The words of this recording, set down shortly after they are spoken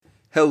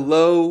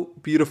Hello,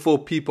 beautiful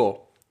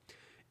people.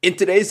 In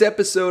today's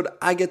episode,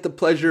 I get the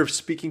pleasure of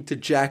speaking to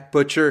Jack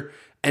Butcher,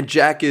 and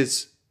Jack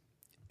is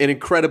an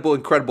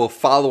incredible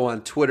follow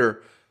on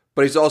Twitter,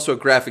 but he's also a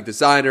graphic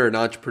designer, an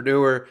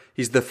entrepreneur.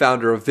 He's the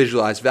founder of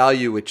Visualize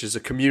Value, which is a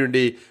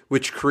community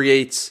which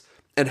creates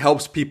and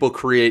helps people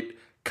create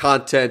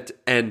content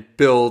and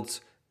build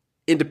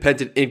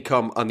independent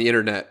income on the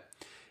internet.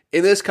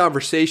 In this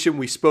conversation,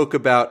 we spoke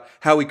about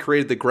how he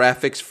created the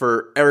graphics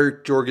for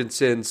Eric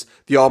Jorgensen's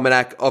The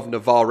Almanac of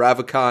Naval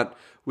Ravikant.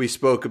 We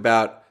spoke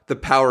about the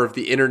power of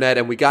the internet,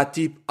 and we got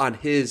deep on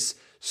his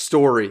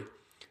story,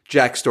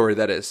 Jack's story,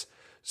 that is.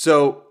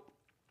 So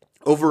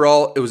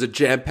overall, it was a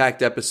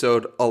jam-packed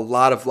episode, a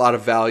lot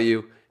of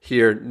value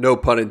here, no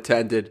pun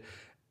intended.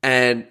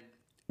 And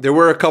there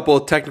were a couple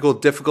of technical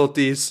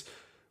difficulties,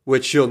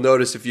 which you'll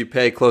notice if you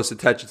pay close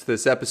attention to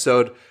this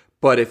episode.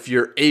 But if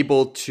you're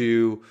able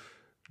to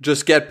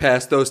just get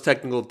past those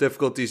technical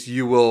difficulties,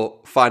 you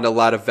will find a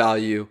lot of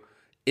value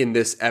in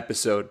this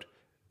episode.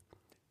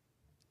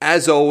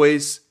 As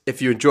always, if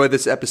you enjoyed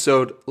this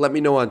episode, let me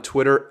know on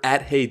Twitter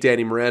at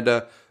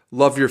HeyDannyMiranda.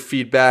 Love your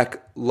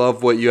feedback.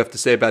 Love what you have to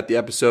say about the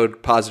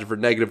episode, positive or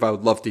negative. I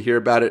would love to hear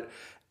about it.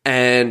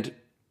 And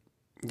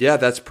yeah,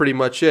 that's pretty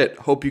much it.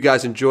 Hope you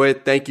guys enjoy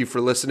it. Thank you for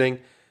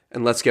listening,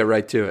 and let's get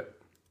right to it.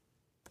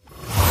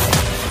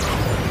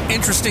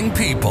 Interesting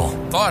people,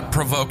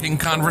 thought-provoking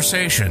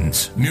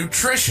conversations,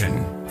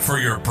 nutrition for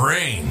your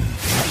brain.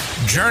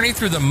 Journey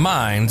through the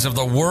minds of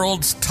the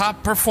world's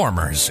top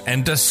performers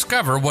and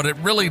discover what it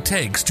really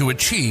takes to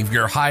achieve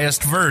your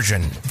highest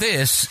version.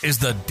 This is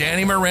the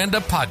Danny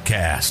Miranda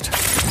Podcast.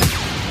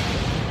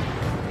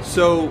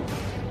 So,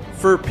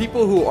 for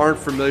people who aren't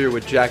familiar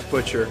with Jack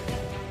Butcher,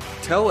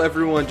 tell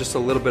everyone just a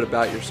little bit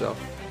about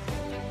yourself.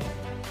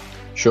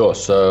 Sure.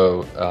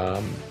 So,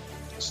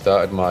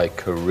 started my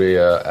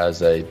career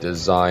as a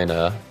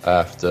designer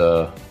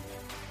after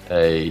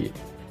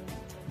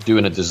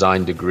doing a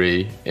design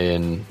degree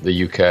in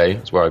the UK.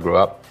 That's where I grew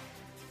up.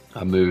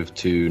 I moved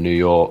to New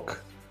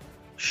York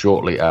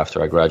shortly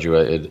after I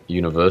graduated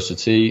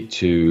university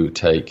to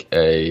take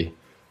a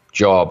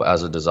job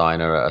as a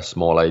designer at a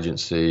small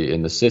agency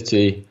in the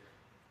city.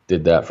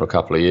 Did that for a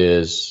couple of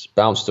years,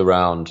 bounced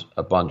around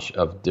a bunch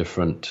of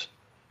different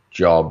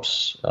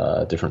jobs,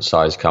 different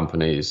size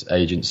companies,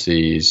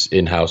 agencies,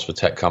 in-house for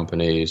tech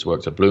companies,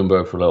 worked at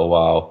Bloomberg for a little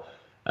while.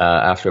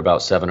 After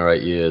about 7 or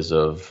 8 years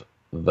of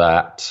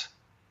that,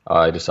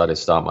 I decided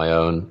to start my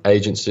own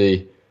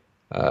agency.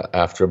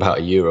 After about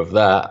a year of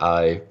that,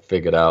 I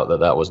figured out that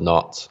that was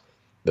not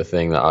the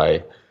thing that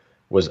I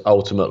was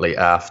ultimately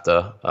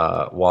after.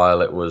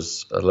 While it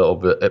was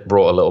it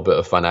brought a little bit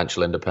of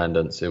financial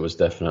independence, it was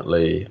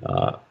definitely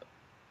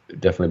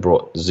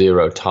brought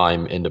zero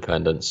time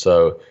independence.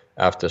 So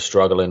after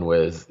struggling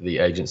with the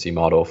agency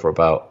model for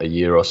about a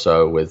year or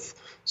so with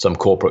some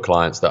corporate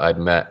clients that I'd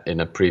met in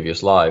a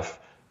previous life,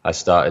 I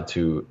started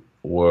to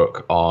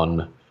work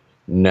on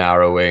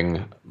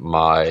narrowing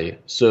my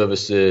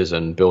services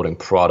and building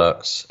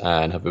products,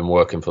 and have been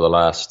working for the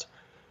last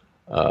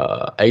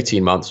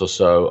 18 months or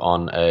so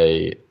on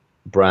a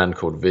brand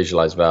called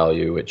Visualize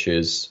Value, which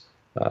is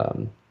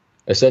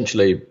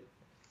essentially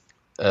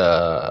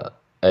a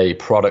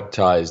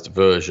productized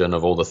version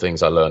of all the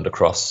things I learned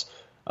across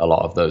a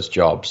lot of those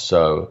jobs.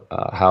 So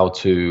how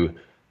to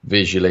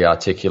visually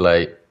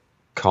articulate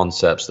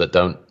concepts that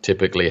don't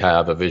typically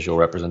have a visual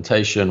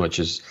representation, which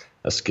is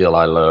a skill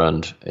I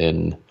learned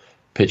in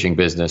pitching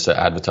business at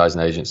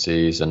advertising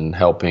agencies and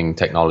helping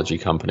technology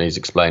companies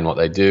explain what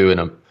they do in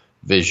a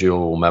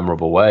visual,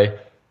 memorable way.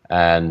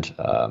 And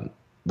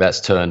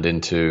that's turned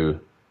into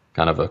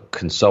kind of a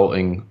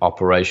consulting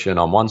operation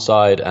on one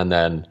side, and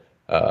then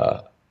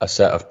a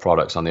set of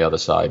products on the other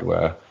side,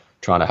 where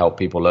trying to help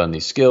people learn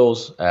these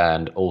skills,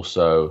 and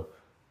also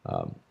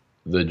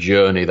the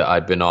journey that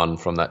I'd been on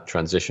from that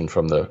transition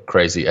from the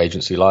crazy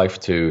agency life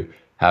to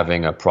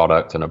having a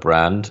product and a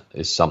brand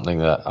is something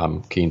that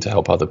I'm keen to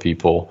help other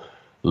people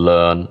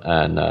learn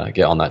and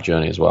get on that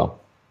journey as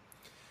well.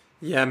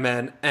 Yeah,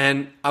 man.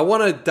 And I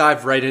want to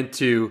dive right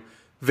into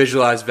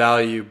Visualize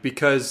Value,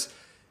 because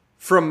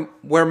from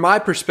where my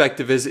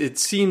perspective is, it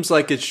seems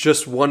like it's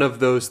just one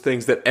of those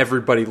things that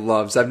everybody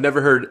loves. I've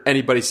never heard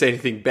anybody say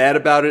anything bad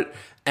about it.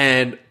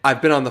 And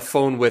I've been on the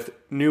phone with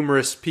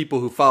numerous people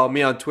who follow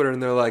me on Twitter,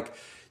 and they're like,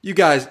 you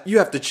guys, you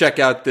have to check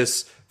out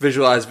this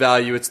Visualize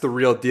Value. It's the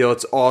real deal.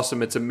 It's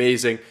awesome. It's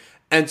amazing.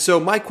 And so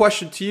my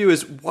question to you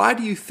is, why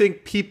do you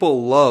think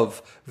people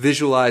love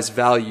Visualize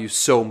Value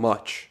so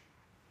much?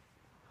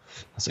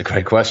 That's a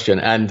great question.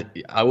 And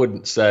I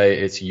wouldn't say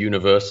it's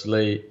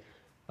universally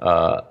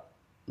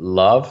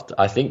loved.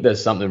 I think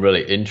there's something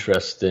really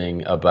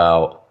interesting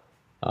about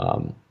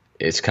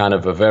it's kind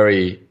of a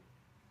very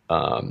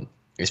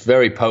it's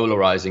very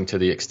polarizing to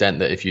the extent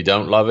that if you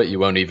don't love it, you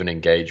won't even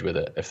engage with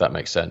it, if that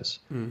makes sense.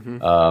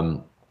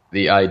 Mm-hmm.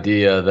 The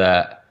idea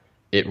that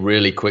it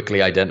really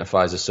quickly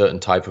identifies a certain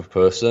type of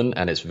person,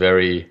 and it's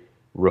very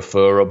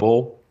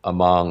referable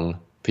among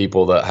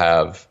people that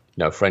have,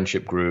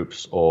 friendship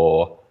groups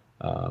or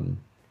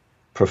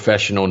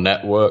professional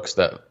networks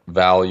that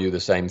value the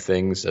same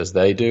things as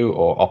they do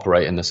or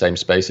operate in the same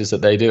spaces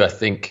that they do. I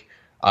think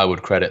I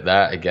would credit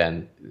that,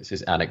 again, this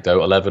is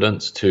anecdotal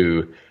evidence,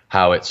 to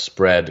how it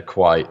spread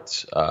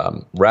quite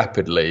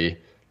rapidly.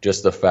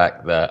 Just the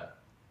fact that,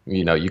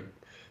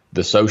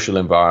 the social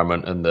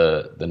environment and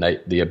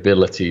the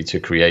ability to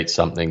create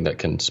something that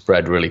can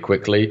spread really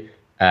quickly,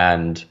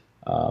 and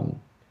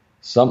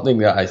something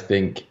that I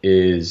think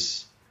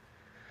is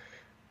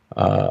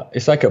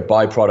it's like a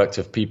byproduct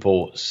of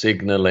people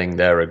signaling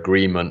their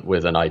agreement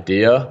with an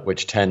idea,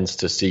 which tends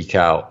to seek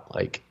out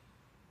like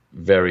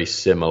very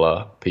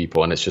similar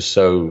people. And it's just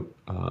so,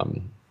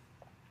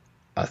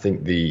 I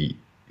think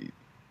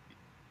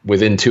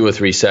within 2 or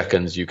 3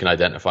 seconds, you can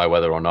identify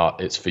whether or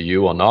not it's for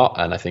you or not.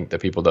 And I think the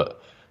people that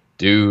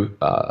do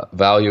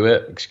value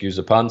it, excuse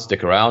the pun,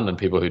 stick around, and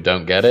people who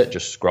don't get it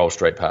just scroll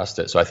straight past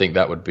it. So I think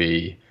that would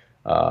be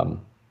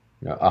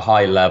a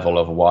high level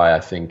of why I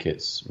think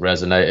it's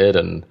resonated.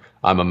 And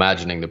I'm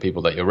imagining the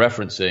people that you're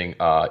referencing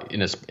are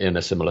in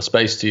a similar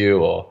space to you,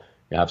 or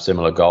you have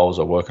similar goals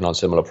or working on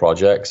similar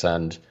projects.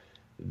 And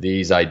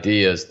these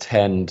ideas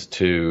tend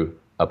to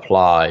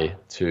apply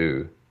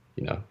to,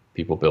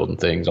 people building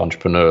things,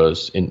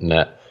 entrepreneurs,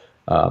 internet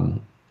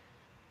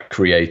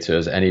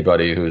creators,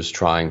 anybody who's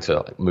trying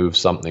to move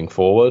something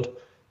forward.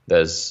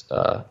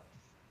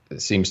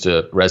 It seems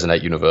to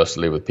resonate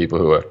universally with people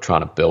who are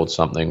trying to build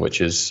something,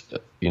 which is,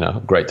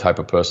 a great type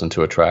of person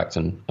to attract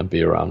and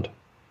be around.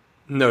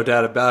 No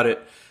doubt about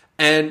it.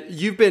 And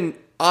you've been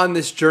on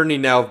this journey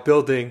now of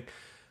building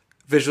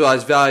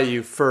Visualize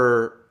Value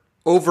for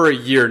over a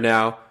year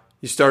now.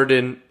 You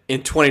started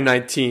in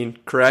 2019,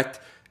 correct?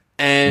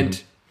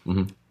 And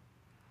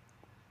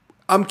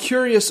I'm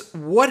curious,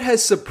 what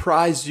has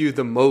surprised you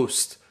the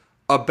most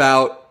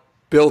about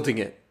building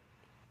it?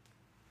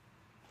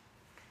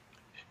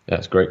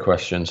 That's a great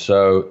question.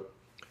 So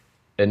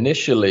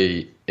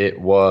initially it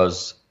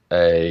was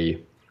a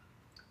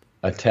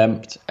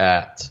attempt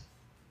at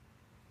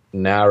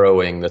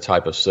narrowing the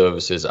type of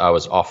services I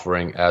was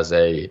offering as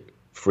a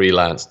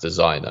freelance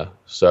designer.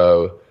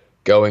 So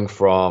going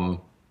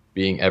from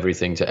being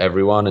everything to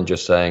everyone and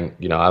just saying,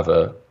 I have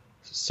a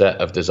set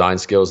of design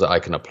skills that I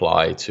can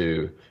apply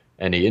to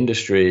any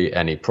industry,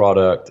 any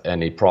product,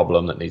 any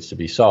problem that needs to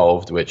be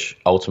solved, which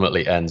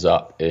ultimately ends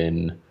up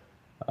in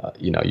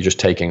you're just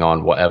taking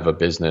on whatever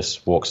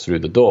business walks through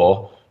the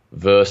door,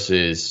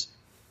 versus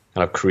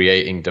kind of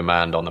creating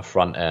demand on the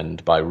front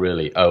end by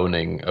really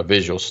owning a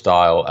visual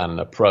style and an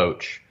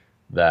approach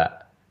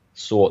that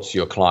sorts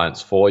your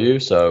clients for you.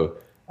 So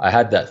I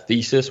had that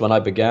thesis when I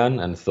began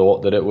and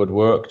thought that it would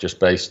work just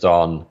based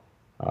on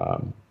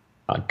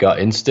gut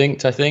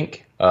instinct, I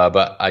think.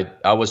 But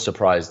I was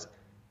surprised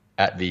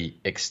at the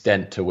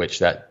extent to which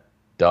that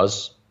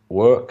does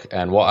work.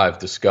 And what I've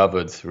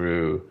discovered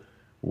through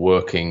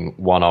working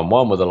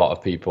one-on-one with a lot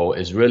of people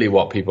is really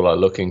what people are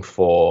looking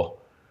for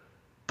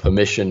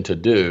permission to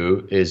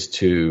do is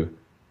to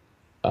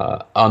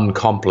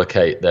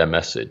uncomplicate their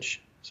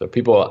message. So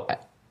people are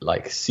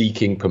like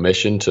seeking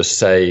permission to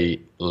say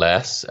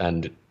less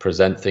and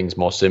present things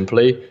more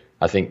simply.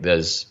 I think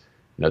there's,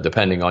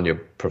 depending on your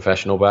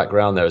professional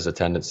background, there is a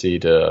tendency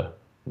to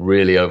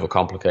really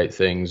overcomplicate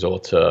things or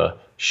to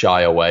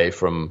shy away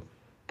from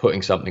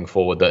putting something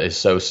forward that is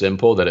so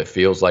simple that it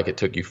feels like it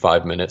took you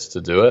 5 minutes to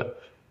do it.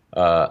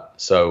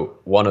 So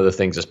one of the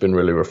things that's been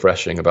really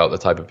refreshing about the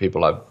type of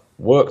people I've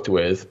worked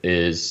with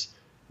is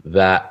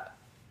that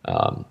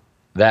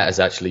that has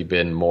actually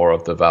been more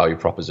of the value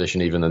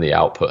proposition even than the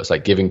output. It's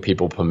like giving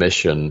people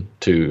permission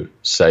to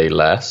say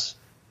less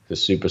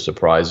is super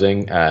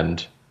surprising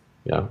and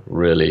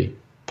really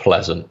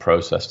pleasant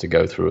process to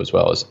go through, as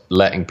well as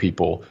letting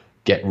people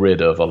get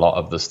rid of a lot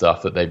of the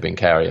stuff that they've been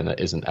carrying that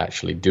isn't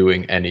actually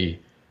doing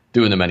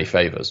them any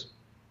favors.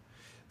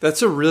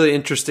 That's a really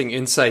interesting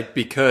insight,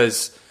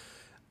 because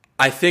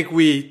I think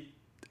we,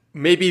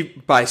 maybe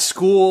by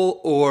school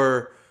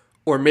or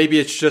maybe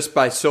it's just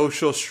by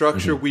social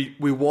structure, we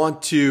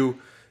want to,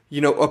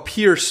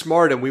 appear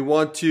smart and we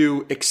want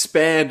to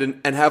expand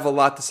and have a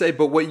lot to say.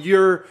 But what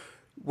your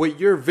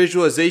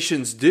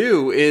visualizations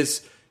do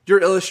is your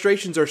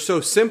illustrations are so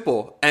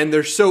simple and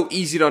they're so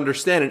easy to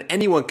understand and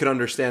anyone can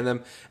understand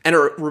them. And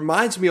it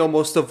reminds me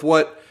almost of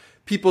what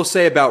people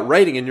say about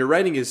writing, and your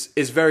writing is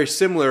very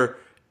similar.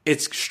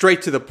 It's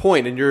straight to the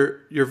point, and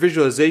your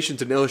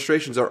visualizations and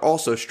illustrations are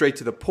also straight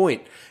to the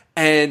point.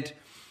 And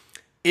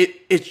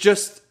it's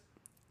just,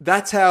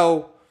 that's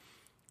how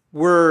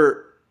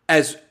we're,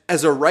 as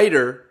a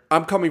writer,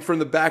 I'm coming from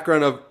the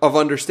background of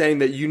understanding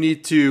that you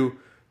need to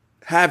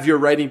have your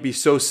writing be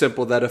so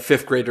simple that a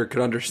fifth grader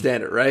could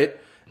understand it, right?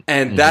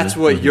 And that's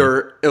what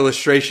your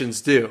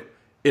illustrations do,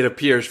 it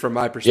appears, from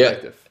my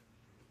perspective.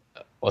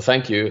 Yeah. Well,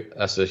 thank you.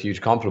 That's a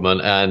huge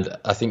compliment. And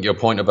I think your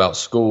point about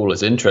school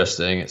is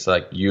interesting. It's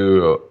like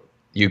you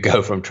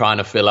go from trying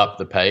to fill up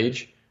the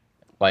page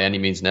by any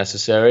means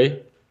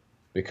necessary,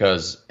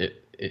 because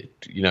it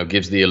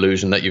gives the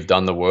illusion that you've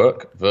done the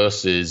work,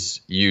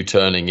 versus you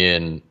turning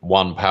in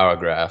one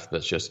paragraph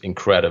that's just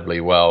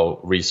incredibly well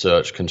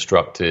researched,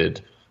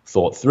 constructed,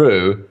 thought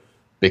through,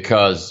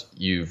 because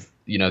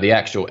the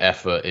actual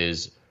effort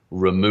is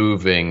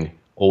removing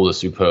all the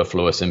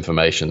superfluous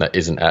information that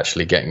isn't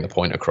actually getting the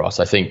point across.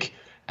 I think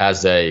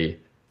as a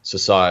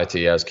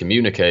society, as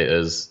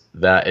communicators,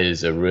 that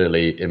is a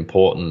really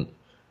important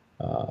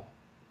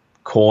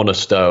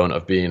cornerstone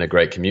of being a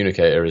great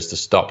communicator, is to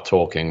stop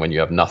talking when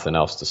you have nothing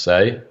else to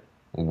say.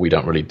 We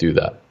don't really do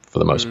that for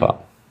the most part.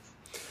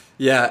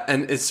 Yeah,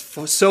 and it's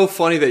so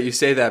funny that you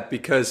say that,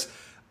 because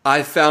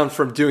I found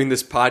from doing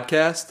this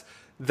podcast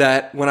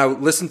that when I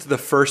listened to the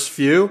first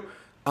few,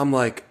 I'm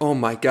like, oh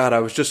my God, I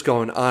was just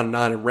going on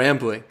and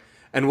rambling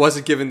and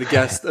wasn't giving the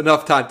guest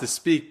enough time to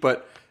speak.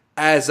 But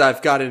as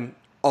I've done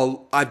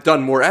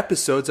more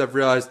episodes, I've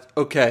realized,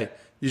 okay,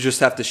 you just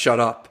have to shut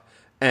up.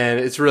 And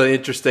it's really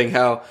interesting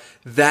how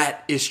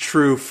that is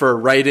true for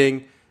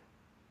writing,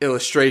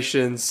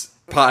 illustrations,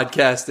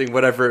 podcasting,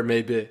 whatever it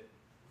may be.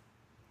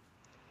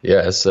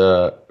 Yeah, it's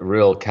a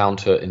real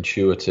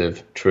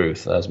counterintuitive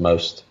truth, as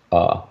most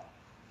are.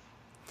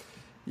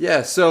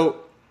 Yeah,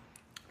 so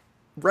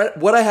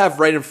what I have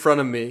right in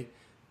front of me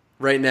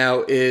right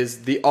now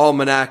is the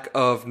Almanac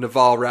of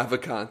Naval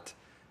Ravikant.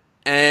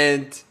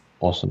 And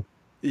awesome.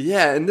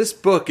 Yeah, and this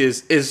book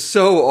is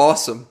so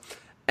awesome.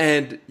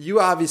 And you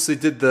obviously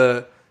did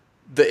the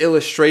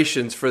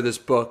illustrations for this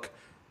book.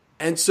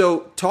 And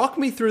so talk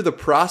me through the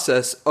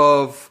process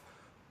of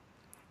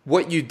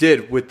what you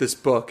did with this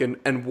book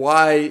and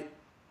why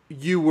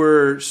you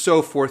were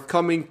so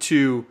forthcoming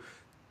to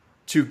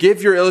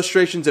give your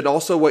illustrations, and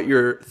also what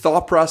your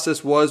thought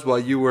process was while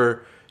you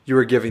were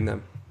giving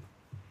them.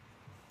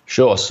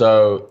 Sure.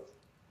 So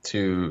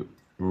to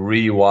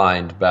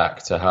rewind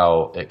back to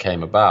how it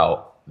came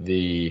about,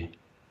 the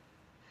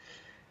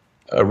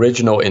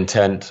original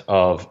intent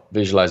of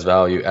Visualize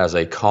Value as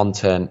a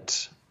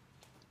content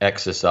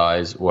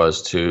exercise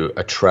was to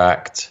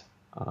attract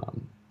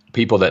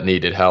people that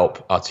needed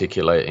help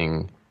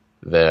articulating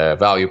their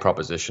value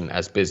proposition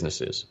as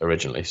businesses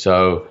originally.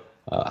 So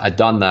I'd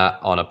done that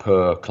on a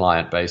per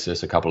client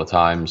basis a couple of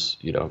times,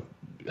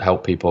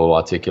 help people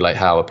articulate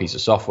how a piece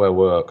of software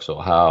works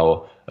or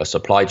how a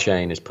supply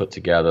chain is put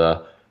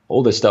together.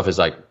 All this stuff is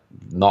like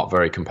not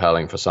very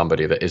compelling for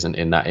somebody that isn't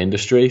in that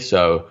industry.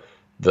 So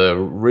the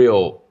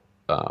real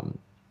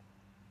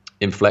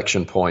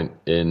inflection point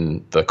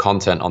in the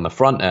content on the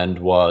front end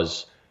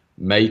was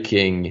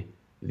making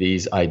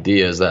these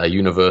ideas that are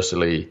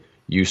universally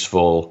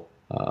useful,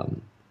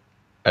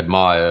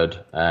 admired,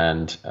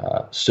 and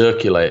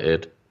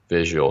circulated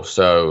visual.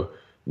 So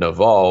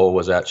Naval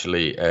was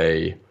actually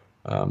a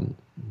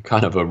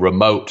kind of a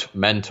remote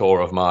mentor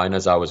of mine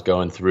as I was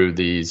going through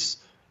these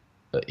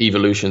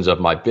evolutions of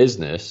my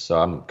business. So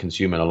I'm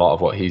consuming a lot of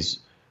what he's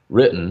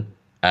written,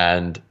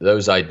 and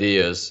those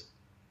ideas,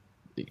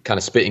 kind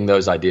of spitting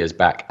those ideas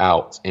back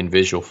out in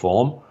visual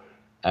form.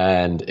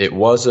 And it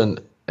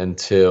wasn't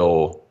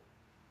until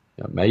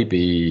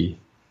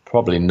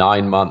probably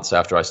 9 months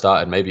after I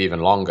started, maybe even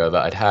longer,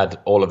 that I'd had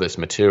all of this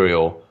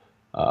material,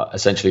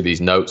 essentially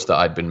these notes that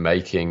I'd been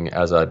making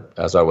as I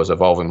was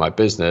evolving my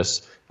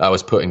business, I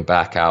was putting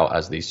back out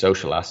as these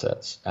social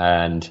assets.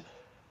 And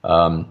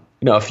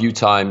a few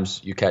times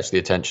you catch the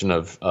attention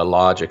of a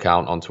large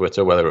account on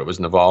Twitter, whether it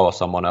was Naval or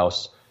someone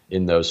else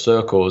in those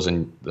circles,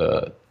 and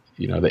the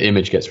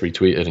image gets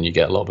retweeted and you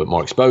get a little bit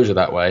more exposure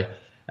that way.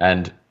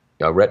 And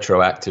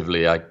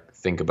retroactively, I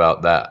think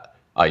about that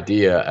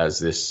idea as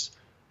this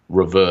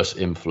reverse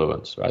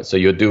influence, right? So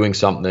you're doing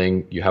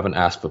something, you haven't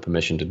asked for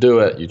permission to do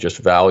it, you just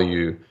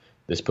value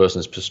this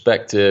person's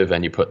perspective,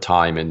 and you put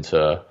time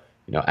into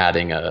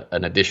adding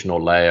an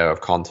additional layer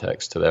of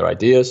context to their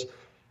ideas.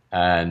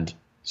 And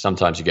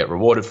sometimes you get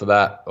rewarded for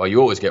that, or you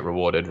always get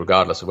rewarded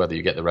regardless of whether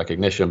you get the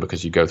recognition,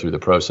 because you go through the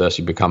process,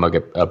 you become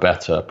a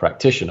better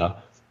practitioner.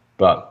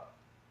 But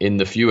in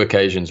the few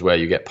occasions where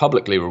you get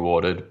publicly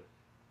rewarded,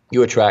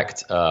 you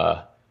attract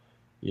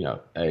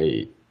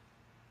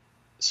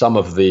some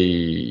of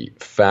the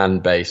fan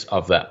base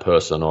of that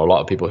person, or a lot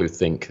of people who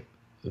think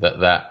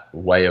that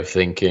way of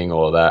thinking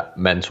or that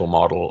mental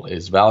model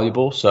is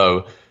valuable.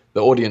 So the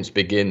audience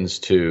begins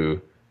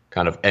to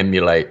kind of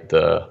emulate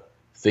the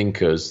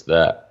thinkers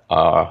that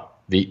are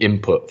the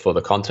input for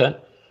the content.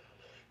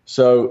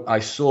 So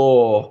I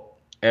saw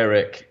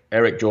Eric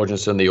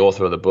Jorgensen, the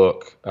author of the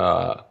book.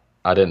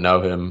 I didn't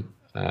know him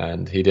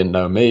and he didn't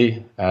know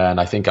me. And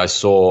I think I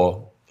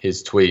saw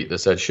his tweet that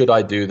said, should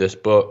I do this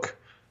book?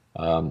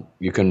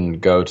 You can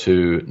go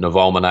to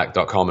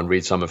navalmanac.com and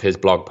read some of his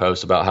blog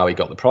posts about how he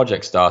got the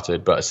project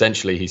started. But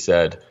essentially he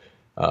said,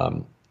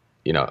 I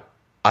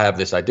have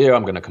this idea.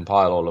 I'm going to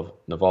compile all of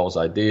Naval's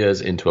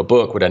ideas into a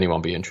book. Would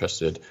anyone be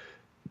interested?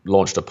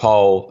 Launched a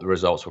poll. The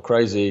results were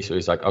crazy. So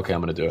he's like, okay,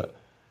 I'm going to do it.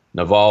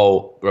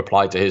 Naval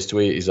replied to his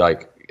tweet. He's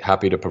like,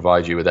 happy to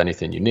provide you with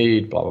anything you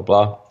need, blah, blah,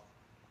 blah.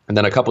 And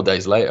then a couple of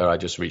days later, I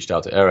just reached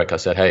out to Eric. I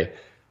said, hey,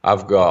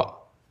 I've got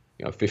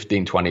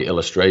 15, 20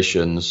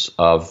 illustrations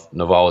of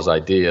Naval's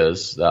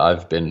ideas that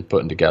I've been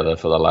putting together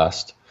for the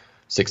last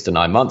 6 to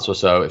 9 months or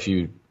so. If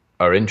you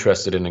are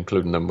interested in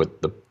including them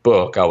with the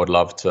book, I would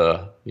love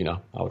to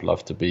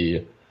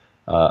be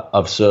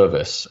of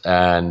service.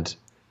 And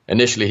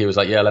initially he was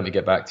like, yeah, let me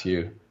get back to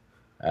you.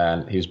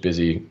 And he was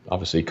busy,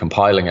 obviously,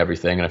 compiling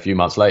everything. And a few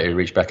months later, he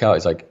reached back out.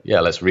 He's like,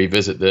 yeah, let's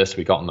revisit this.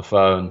 We got on the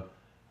phone.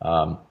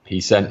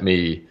 He sent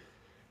me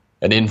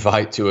an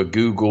invite to a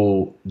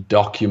Google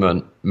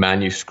document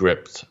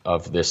manuscript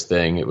of this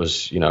thing. It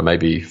was,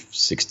 maybe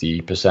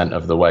 60%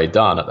 of the way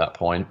done at that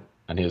point.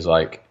 And he was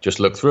like,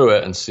 just look through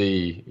it and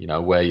see,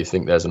 where you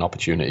think there's an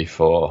opportunity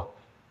for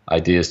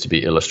ideas to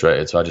be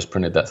illustrated. So I just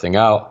printed that thing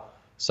out,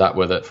 sat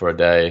with it for a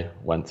day,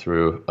 went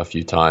through a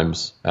few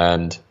times,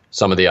 and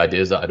some of the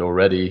ideas that I'd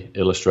already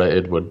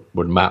illustrated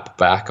would map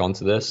back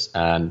onto this.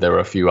 And there were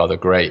a few other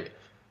great,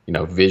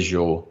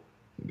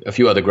 a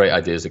few other great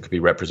ideas that could be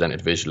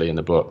represented visually in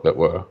the book that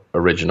were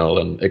original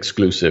and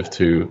exclusive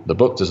to the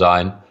book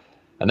design.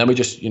 And then we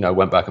just,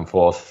 went back and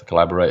forth,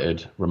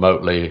 collaborated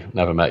remotely,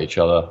 never met each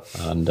other.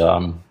 And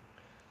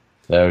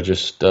they were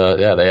just,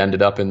 they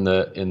ended up in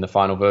the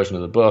final version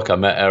of the book. I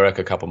met Eric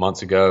a couple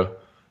months ago.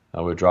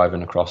 We were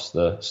driving across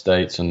the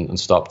States and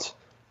stopped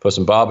for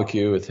some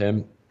barbecue with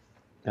him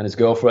and his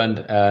girlfriend,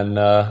 and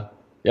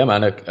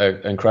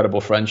an incredible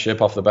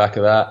friendship off the back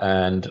of that,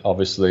 and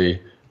obviously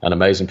an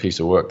amazing piece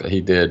of work that he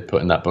did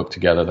putting that book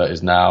together that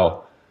is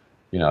now,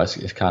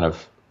 it's kind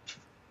of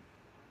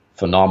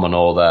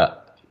phenomenal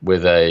that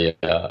with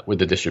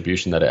the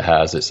distribution that it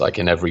has, it's like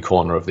in every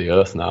corner of the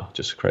earth now.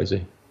 Just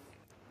crazy.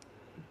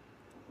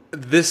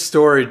 This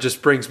story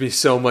just brings me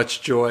so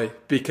much joy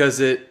because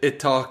it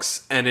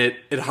talks and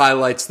it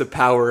highlights the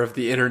power of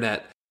the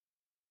internet.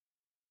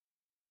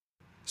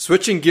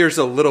 Switching gears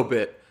a little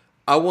bit,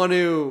 I want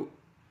to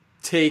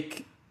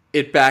take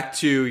it back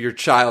to your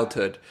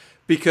childhood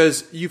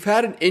because you've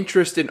had an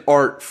interest in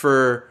art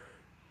or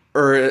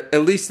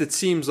at least it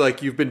seems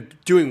like you've been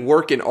doing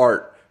work in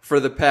art for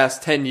the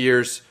past 10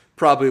 years,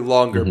 probably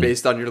longer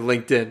based on your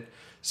LinkedIn.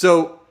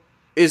 So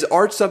is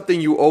art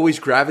something you always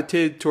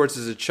gravitated towards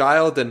as a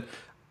child? And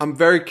I'm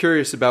very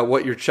curious about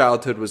what your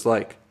childhood was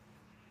like.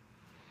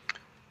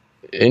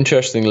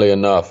 Interestingly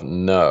enough,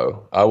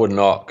 no. I would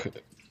not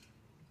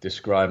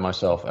describe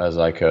myself as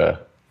like a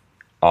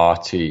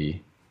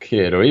arty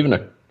kid or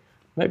even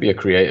maybe a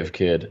creative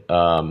kid.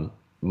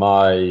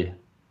 My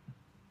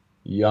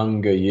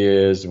younger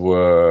years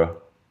were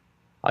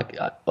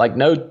like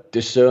no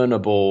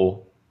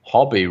discernible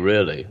hobby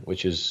really,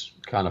 which is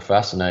kind of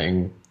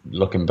fascinating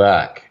looking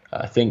back.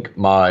 I think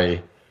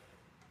my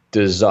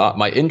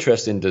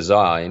interest in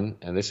design,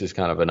 and this is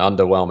kind of an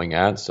underwhelming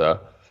answer,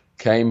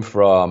 came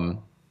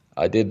from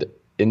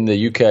in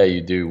the UK you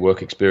do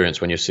work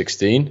experience when you're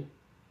 16.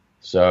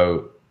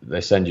 So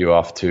they send you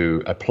off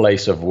to a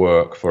place of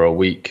work for a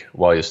week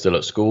while you're still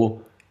at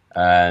school.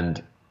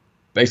 And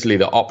basically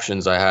the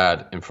options I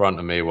had in front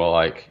of me were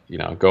like,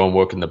 go and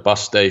work in the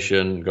bus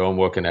station, go and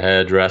work in a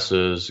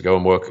hairdresser's, go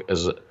and work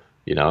as,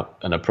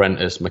 an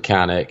apprentice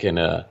mechanic in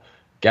a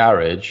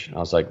garage. I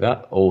was like,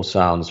 that all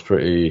sounds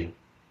pretty,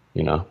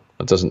 it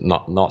doesn't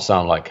not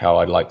sound like how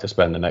I'd like to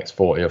spend the next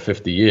 40 or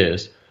 50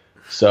 years.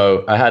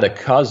 So I had a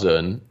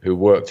cousin who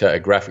worked at a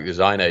graphic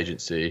design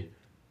agency,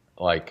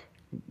 like,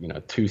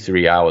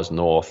 2-3 hours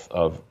north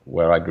of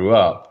where I grew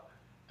up.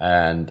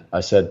 And I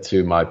said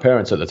to my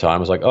parents at the time, I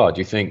was like, oh,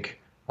 do you think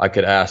I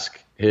could ask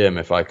him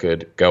if I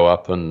could go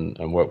up and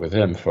work with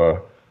him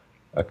for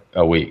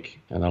a week?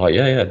 And they're like,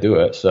 yeah, do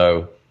it.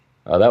 So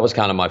that was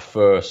kind of my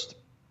first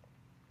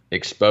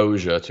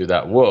exposure to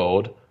that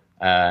world.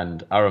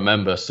 And I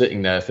remember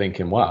sitting there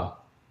thinking, wow,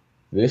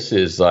 this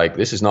is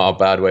not a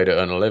bad way to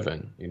earn a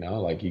living.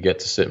 Like you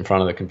get to sit in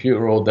front of the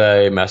computer all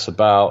day, mess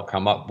about,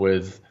 come up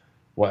with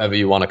whatever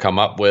you want to come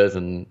up with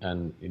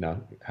and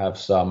have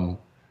some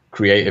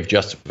creative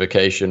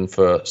justification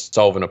for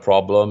solving a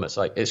problem. It's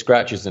like it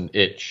scratches an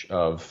itch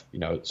of,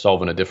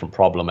 solving a different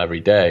problem every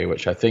day,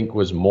 which I think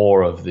was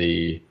more of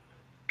the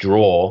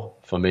draw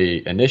for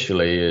me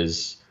initially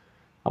is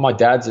my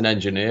dad's an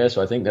engineer.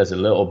 So I think there's a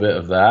little bit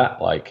of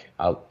that. Like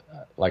I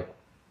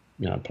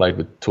played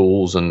with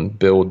tools and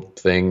build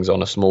things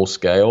on a small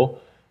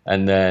scale,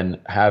 and then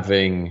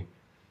having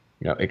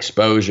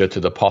exposure to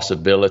the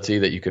possibility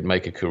that you could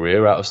make a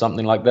career out of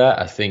something like that.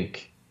 I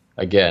think,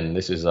 again,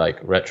 this is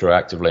like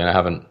retroactively, and I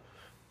haven't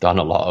done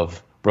a lot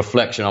of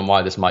reflection on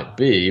why this might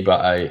be, but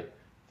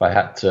if I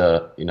had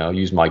to,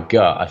 use my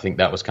gut, I think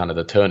that was kind of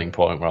the turning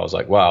point where I was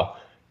like, wow,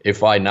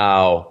 if I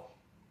now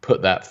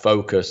put that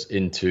focus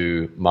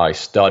into my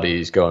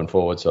studies going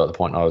forward, so at the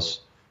point I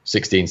was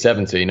 16,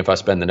 17, if I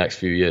spend the next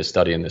few years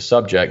studying this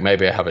subject,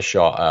 maybe I have a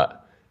shot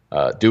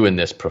at doing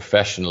this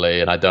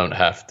professionally, and I don't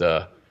have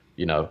to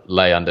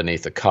lay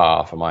underneath a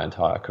car for my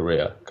entire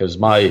career. Because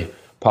my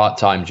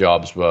part-time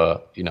jobs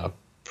were,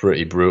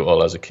 pretty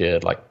brutal as a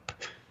kid, like,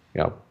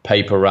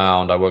 paper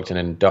round. I worked in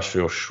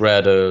industrial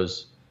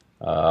shredders.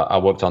 I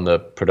worked on the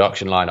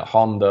production line at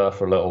Honda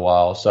for a little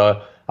while.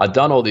 So I'd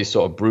done all these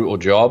sort of brutal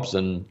jobs,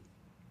 and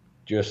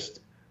just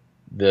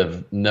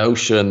the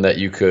notion that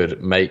you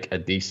could make a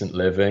decent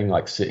living,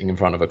 like sitting in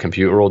front of a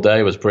computer all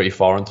day, was pretty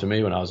foreign to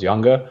me when I was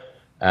younger.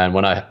 And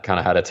when I kind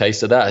of had a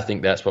taste of that, I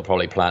think that's what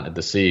probably planted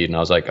the seed. And I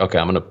was like, okay,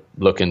 I'm going to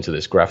look into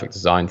this graphic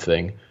design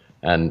thing.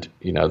 And,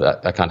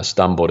 that kind of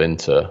stumbled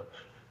into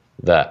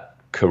that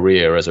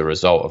career as a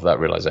result of that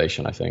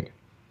realization, I think.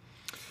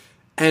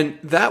 And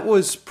that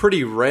was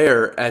pretty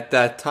rare at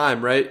that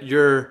time, right?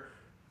 You're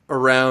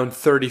around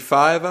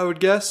 35, I would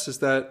guess. Is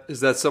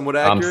that somewhat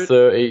accurate? I'm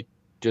 30,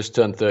 just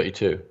turned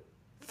 32.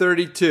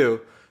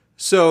 32.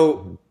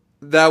 So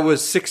that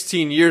was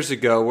 16 years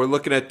ago. We're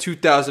looking at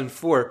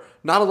 2004.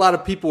 Not a lot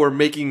of people were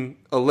making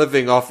a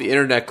living off the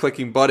internet,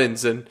 clicking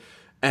buttons and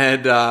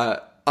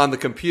on the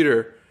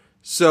computer.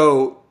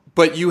 So,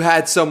 but you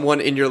had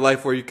someone in your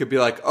life where you could be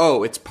like,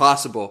 oh, it's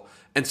possible.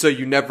 And so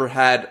you never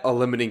had a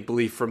limiting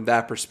belief from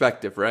that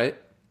perspective, right?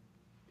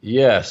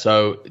 Yeah,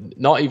 so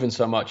not even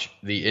so much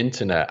the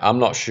internet. I'm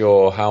not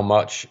sure how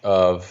much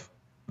of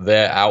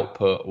their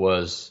output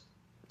was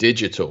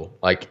digital,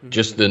 like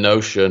just the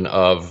notion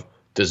of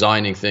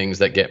designing things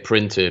that get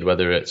printed,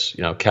 whether it's,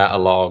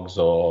 catalogs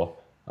or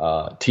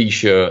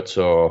T-shirts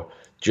or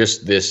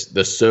just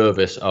the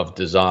service of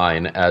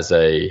design as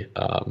a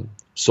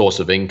source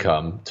of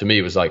income. To me,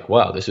 it was like,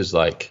 wow, this is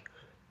like,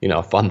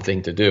 a fun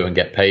thing to do and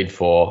get paid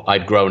for.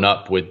 I'd grown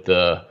up with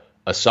the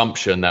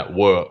assumption that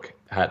work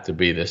had to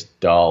be this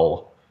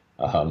dull,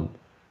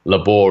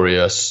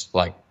 laborious,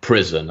 like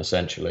prison,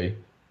 essentially.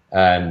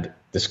 And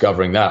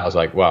discovering that, I was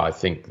like, wow, I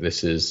think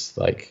this is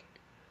like,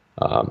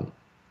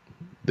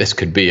 this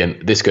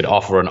could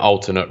offer an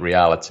alternate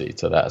reality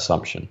to that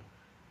assumption.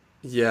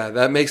 Yeah,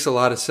 that makes a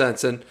lot of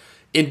sense. And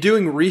in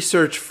doing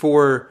research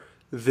for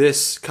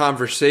this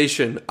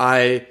conversation,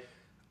 I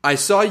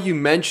saw you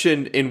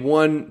mentioned in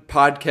one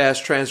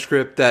podcast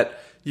transcript that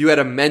you had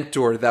a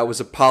mentor that was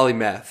a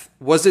polymath.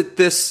 Was it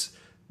this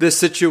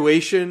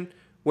situation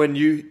when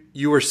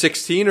you were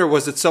 16, or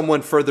was it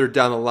someone further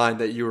down the line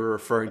that you were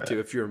referring to,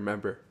 if you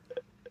remember?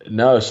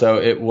 No,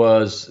 so it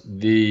was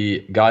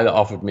the guy that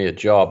offered me a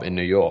job in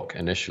New York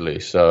initially.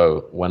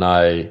 So when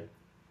I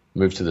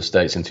moved to the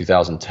States in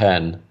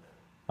 2010,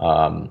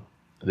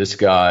 this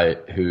guy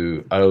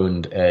who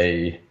owned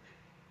and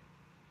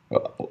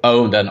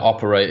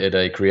operated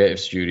a creative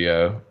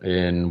studio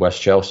in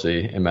West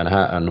Chelsea in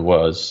Manhattan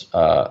was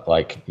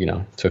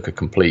took a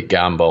complete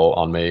gamble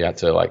on me. I had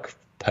to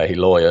pay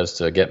lawyers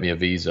to get me a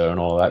visa and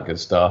all that good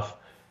stuff.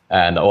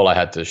 And all I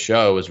had to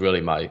show was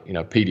really my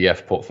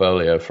PDF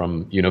portfolio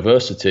from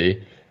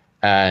university.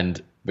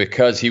 And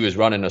because he was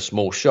running a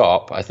small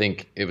shop, I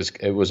think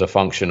it was a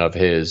function of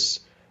his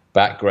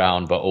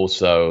background, but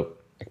also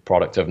a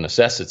product of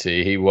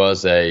necessity. He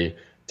was a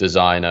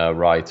designer,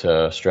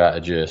 writer,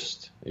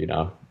 strategist,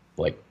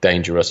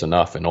 dangerous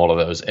enough in all of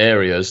those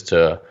areas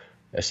to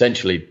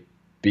essentially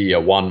be a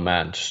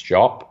one-man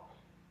shop.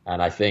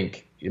 And I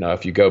think,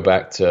 if you go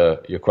back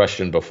to your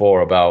question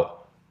before about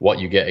what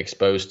you get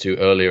exposed to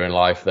earlier in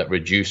life that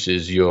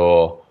reduces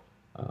your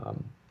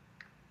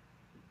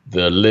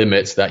the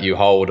limits that you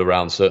hold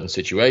around certain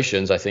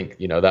situations, I think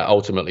that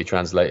ultimately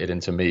translated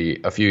into me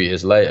a few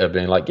years later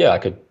being like, yeah, I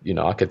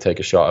could take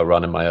a shot at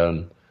running my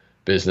own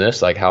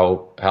business. Like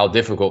how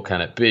difficult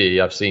can it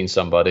be? I've seen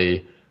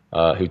somebody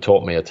who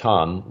taught me a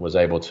ton was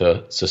able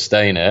to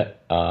sustain it.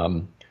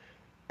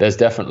 There's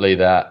definitely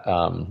that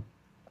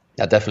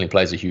definitely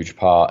plays a huge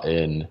part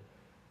in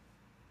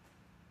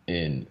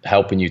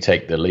helping you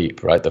take the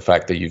leap, right? The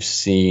fact that you've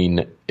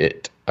seen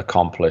it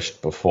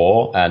accomplished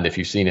before, and if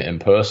you've seen it in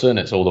person,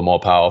 it's all the more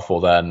powerful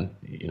than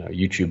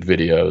YouTube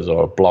videos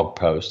or a blog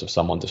post of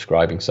someone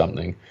describing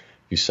something.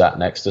 If you sat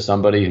next to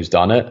somebody who's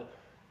done it,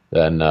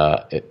 then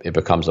it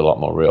becomes a lot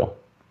more real.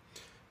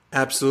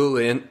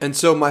 Absolutely. And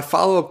so my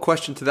follow-up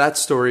question to that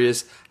story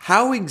is,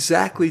 how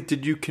exactly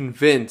did you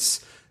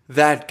convince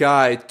that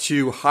guy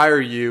to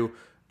hire you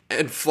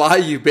and fly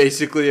you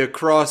basically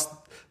across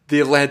the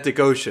Atlantic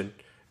Ocean?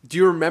 Do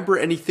you remember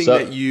anything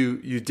that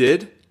you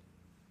did?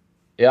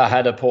 Yeah, I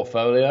had a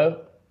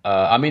portfolio.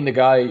 The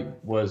guy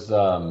was,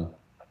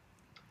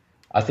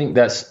 I think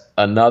that's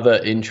another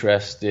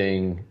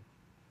interesting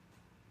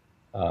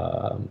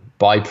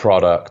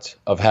byproduct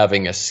of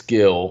having a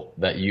skill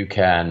that you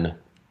can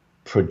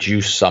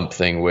produce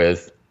something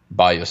with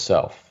by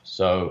yourself.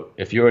 So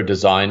if you're a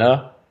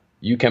designer,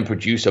 you can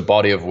produce a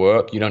body of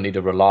work. You don't need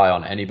to rely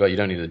on anybody. You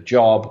don't need a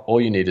job. All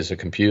you need is a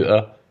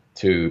computer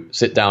to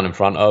sit down in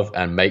front of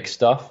and make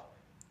stuff.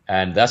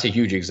 And that's a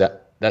huge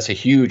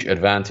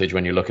advantage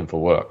when you're looking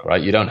for work,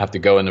 right? You don't have to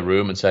go in the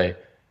room and say,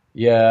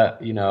 yeah,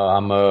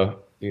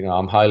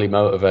 I'm highly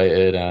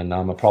motivated and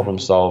I'm a problem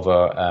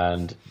solver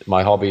and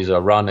my hobbies are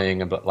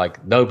running,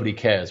 but nobody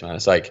cares, man.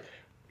 It's like,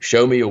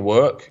 show me your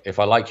work. If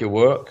I like your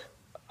work,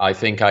 I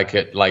think I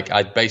could,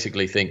 I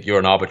basically think you're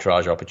an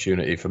arbitrage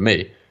opportunity for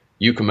me.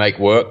 You can make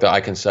work that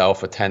I can sell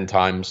for 10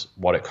 times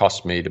what it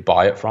costs me to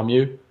buy it from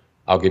you.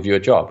 I'll give you a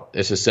job.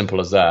 It's as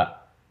simple as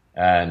that.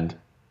 And,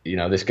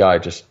 this guy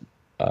just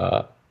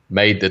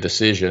made the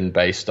decision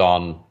based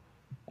on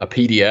a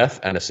PDF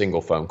and a single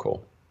phone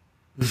call.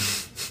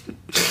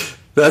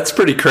 That's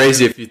pretty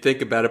crazy if you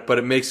think about it, but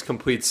it makes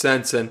complete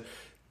sense. And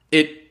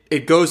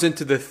it goes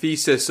into the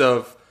thesis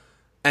of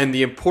and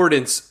the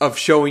importance of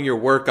showing your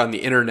work on the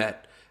internet.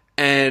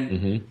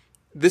 And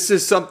this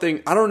is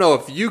something, I don't know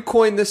if you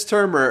coined this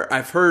term or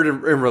I've heard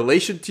in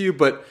relation to you,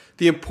 but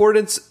the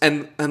importance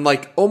and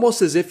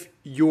almost as if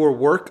your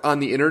work on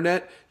the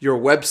internet, your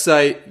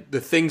website,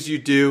 the things you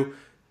do,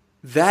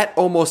 that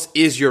almost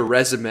is your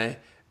resume.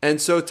 And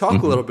so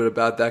talk a little bit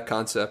about that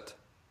concept.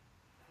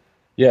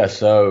 Yeah,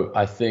 so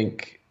I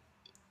think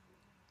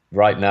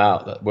right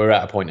now we're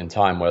at a point in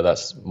time where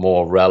that's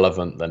more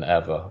relevant than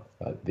ever.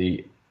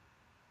 The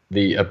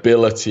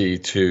ability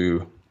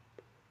to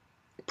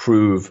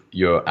prove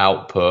your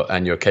output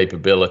and your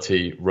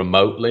capability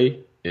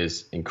remotely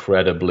is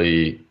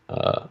incredibly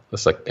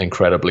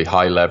incredibly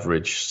high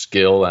leverage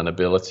skill and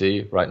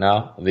ability right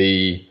now.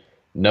 The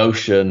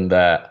notion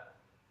that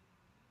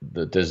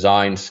the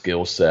design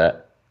skill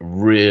set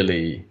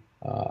really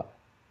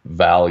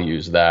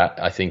values that,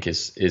 I think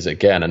is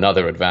again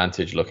another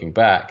advantage looking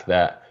back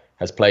that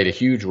has played a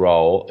huge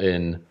role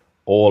in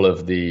all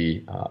of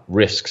the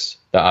risks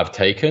that I've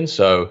taken.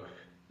 So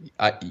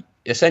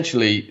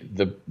essentially,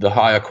 the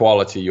higher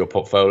quality your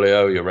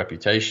portfolio, your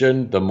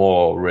reputation, the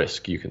more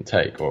risk you can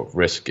take, or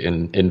risk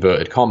in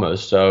inverted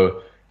commas.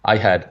 So I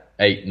had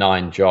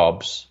 8-9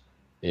 jobs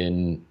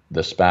in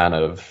the span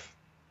of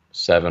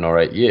 7 or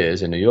 8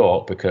 years in New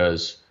York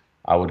because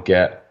I would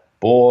get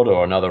bored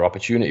or another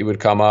opportunity would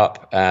come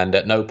up, and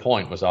at no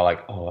point was I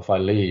like, oh, if I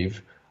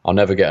leave, I'll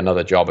never get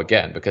another job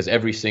again, because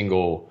every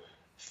single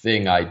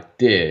thing I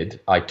did,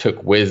 I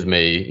took with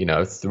me,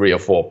 3 or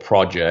 4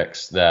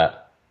 projects that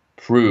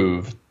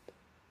proved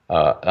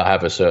I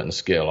have a certain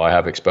skill, I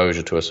have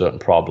exposure to a certain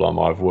problem,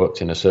 or I've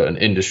worked in a certain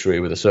industry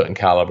with a certain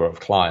caliber of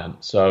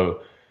client.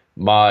 So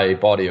my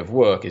body of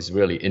work is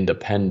really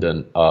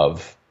independent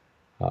of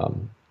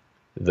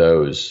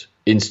those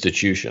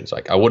institutions.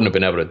 Like I wouldn't have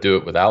been able to do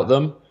it without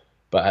them,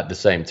 but at the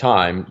same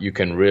time, you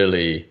can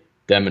really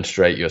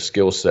demonstrate your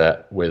skill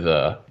set with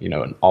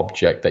an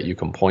object that you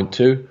can point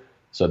to.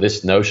 So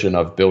this notion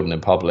of building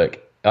in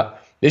public,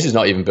 this is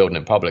not even building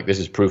in public. This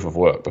is proof of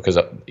work, because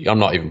I'm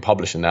not even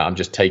publishing that. I'm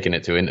just taking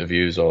it to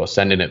interviews or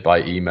sending it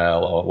by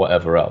email or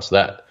whatever else.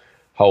 That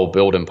whole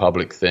build in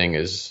public thing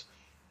is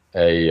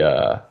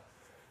an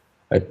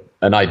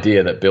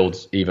idea that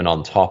builds even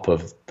on top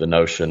of the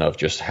notion of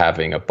just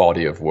having a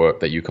body of work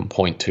that you can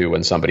point to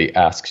when somebody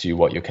asks you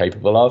what you're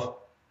capable of.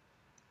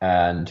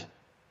 And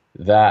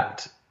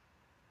that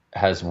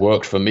has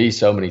worked for me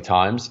so many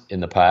times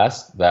in the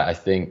past that I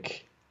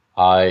think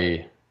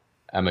I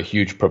am a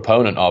huge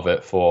proponent of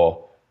it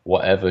for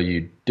whatever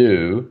you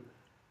do.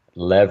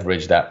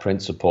 Leverage that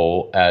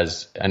principle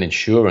as an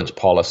insurance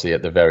policy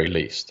at the very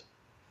least.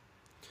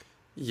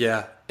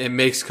 Yeah, it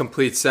makes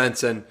complete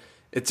sense. And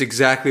it's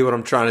exactly what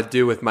I'm trying to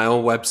do with my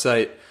own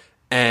website.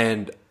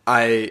 And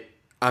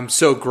I'm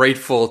so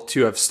grateful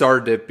to have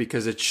started it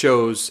because it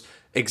shows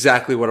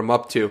exactly what I'm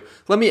up to.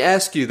 Let me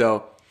ask you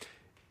though,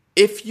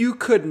 if you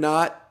could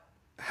not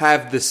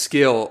have the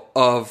skill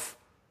of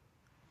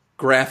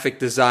graphic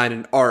design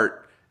and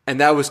art,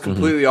 and that was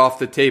completely off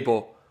the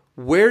table,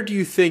 where do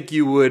you think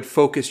you would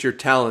focus your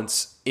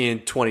talents in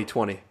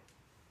 2020?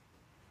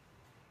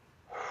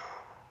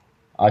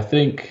 I'm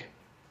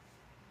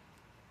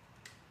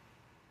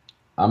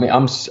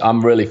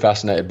really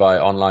fascinated by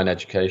online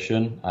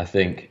education. I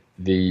think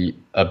the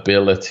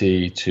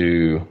ability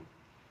to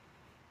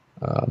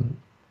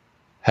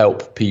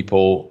help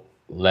people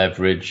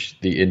leverage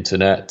the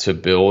internet to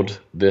build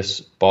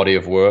this body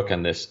of work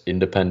and this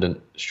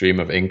independent stream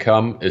of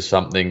income is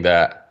something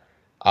that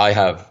I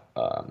have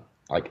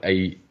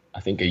I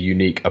think a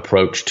unique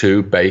approach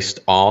to, based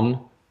on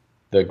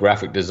the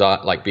graphic design,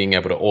 like being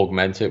able to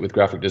augment it with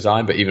graphic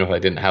design. But even if I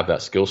didn't have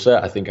that skill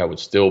set, I think I would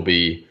still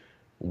be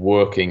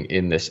working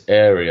in this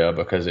area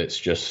because it's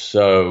just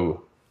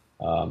so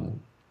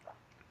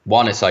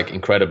one, it's like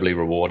incredibly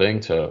rewarding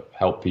to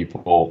help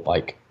people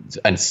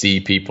and see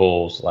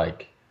people's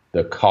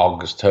the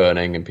cogs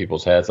turning in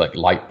people's heads, like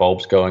light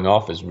bulbs going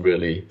off, is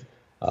really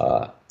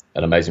an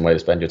amazing way to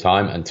spend your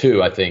time. And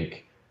two, I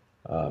think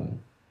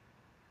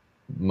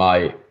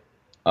my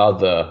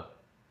other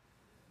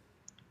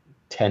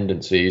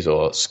tendencies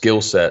or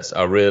skill sets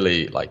are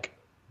really like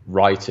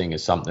writing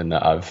is something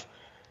that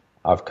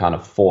I've kind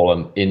of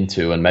fallen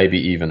into, and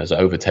maybe even has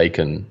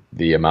overtaken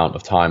the amount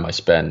of time I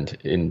spend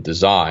in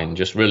design.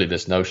 Just really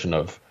this notion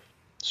of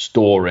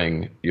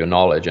storing your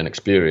knowledge and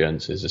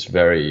experience is this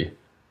very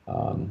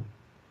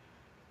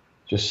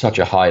just such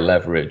a high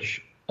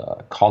leverage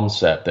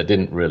concept that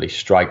didn't really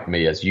strike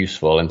me as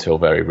useful until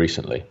very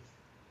recently.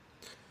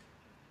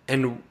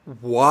 And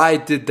why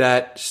did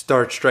that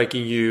start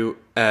striking you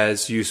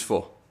as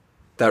useful,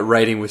 that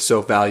writing was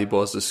so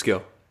valuable as a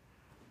skill?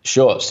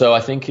 Sure. So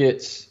I think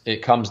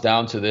it comes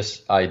down to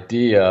this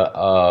idea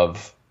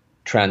of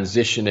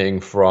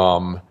transitioning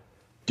from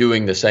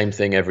doing the same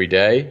thing every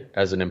day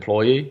as an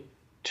employee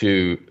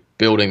to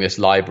building this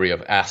library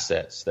of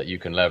assets that you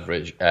can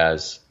leverage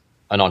as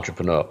an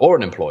entrepreneur or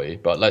an employee.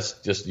 But let's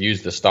just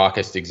use the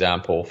starkest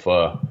example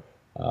for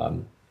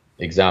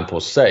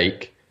example's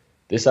sake.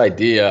 This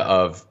idea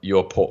of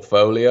your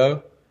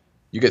portfolio,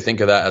 you could think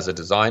of that as a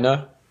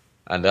designer.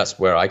 And that's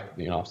where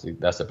obviously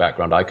that's the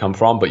background I come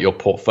from. But your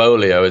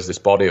portfolio is this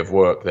body of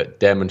work that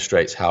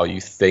demonstrates how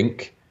you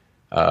think,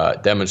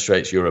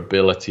 demonstrates your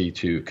ability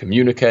to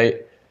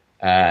communicate,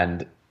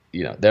 and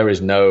there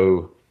is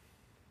no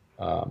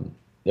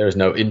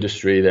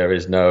industry, there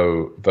is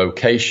no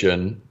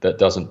vocation that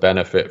doesn't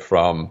benefit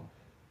from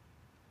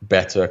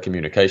better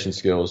communication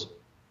skills,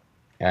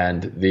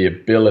 and the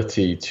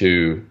ability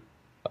to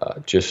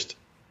just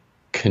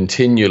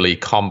continually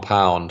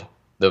compound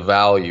the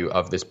value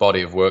of this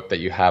body of work that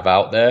you have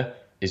out there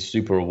is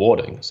super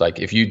rewarding. It's like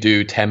if you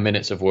do 10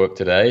 minutes of work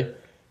today,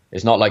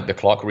 it's not like the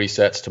clock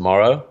resets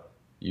tomorrow.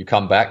 You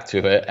come back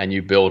to it and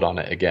you build on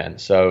it again.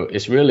 So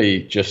it's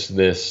really just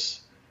this,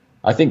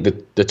 I think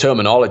the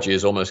terminology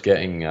is almost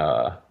getting,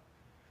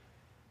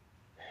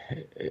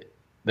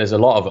 there's a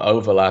lot of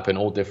overlap in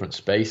all different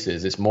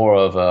spaces. It's more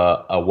of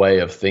a way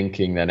of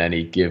thinking than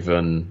any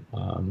given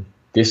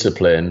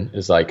discipline.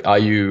 Is like, are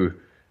you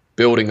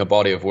building a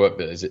body of work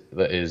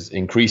that is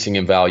increasing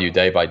in value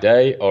day by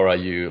day, or are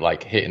you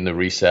like hitting the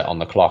reset on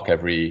the clock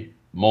every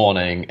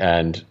morning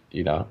and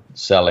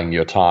selling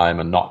your time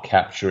and not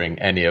capturing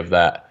any of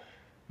that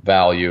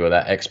value or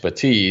that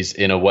expertise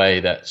in a way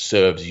that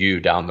serves you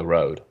down the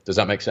road? Does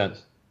that make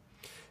sense?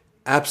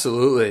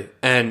 Absolutely.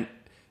 And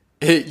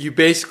you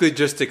basically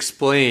just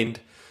explained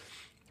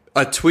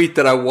a tweet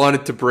that I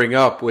wanted to bring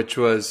up, which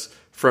was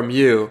from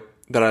you,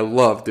 that I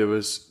loved. It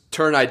was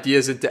turn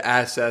ideas into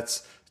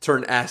assets,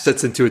 turn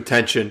assets into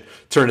attention,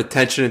 turn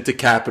attention into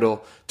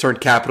capital, turn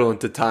capital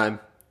into time,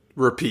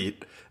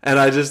 repeat. And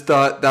I just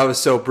thought that was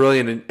so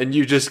brilliant. And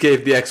you just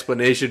gave the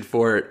explanation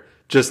for it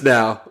just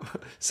now.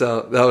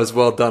 So that was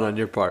well done on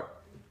your part.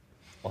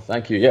 Well,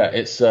 thank you. Yeah,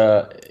 it's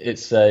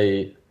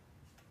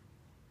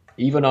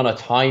even on a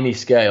tiny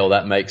scale,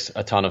 that makes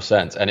a ton of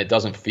sense. And it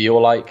doesn't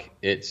feel like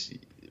it's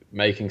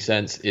making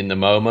sense in the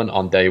moment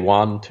on day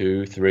 1,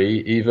 2, 3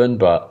 even.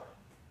 But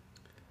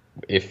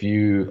if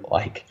you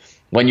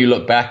when you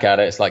look back at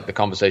it, it's like the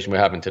conversation we're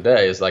having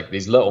today is like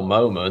these little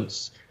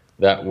moments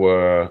that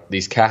were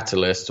these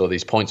catalysts or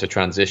these points of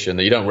transition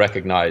that you don't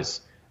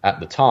recognize at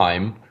the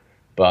time,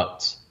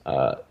 but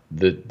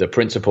the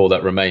principle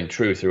that remained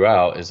true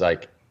throughout is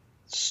like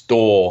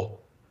store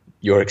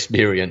your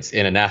experience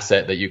in an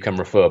asset that you can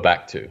refer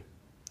back to,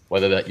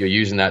 whether that you're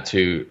using that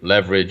to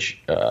leverage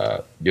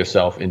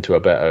yourself into a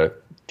better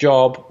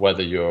job,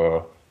 whether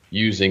you're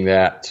using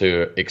that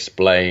to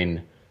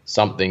explain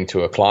something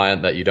to a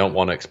client that you don't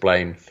want to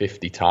explain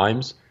 50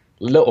 times.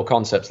 Little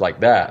concepts like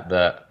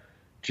that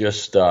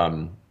just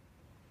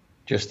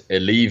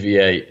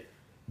alleviate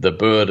the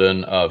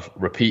burden of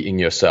repeating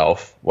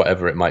yourself,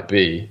 whatever it might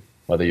be,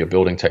 whether you're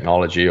building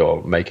technology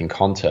or making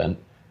content.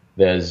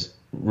 There's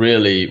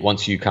really,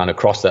 once you kind of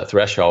cross that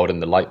threshold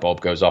and the light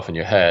bulb goes off in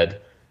your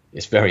head,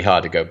 it's very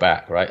hard to go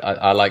back, right?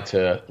 I like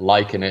to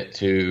liken it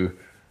to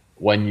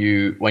when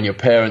your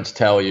parents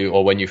tell you,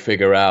 or when you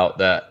figure out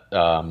that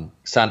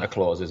Santa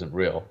Claus isn't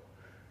real.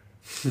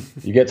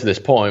 You get to this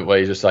point where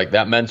you're just like,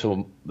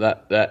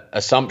 that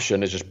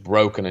assumption is just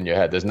broken in your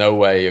head. There's no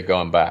way you're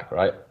going back,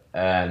 right?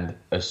 And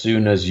as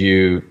soon as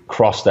you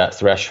cross that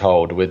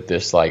threshold with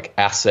this like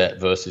asset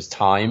versus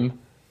time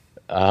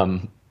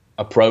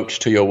approach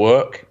to your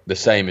work, the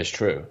same is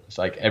true. It's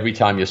like every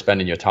time you're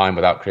spending your time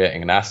without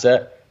creating an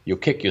asset, you'll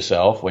kick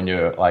yourself when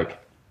you're like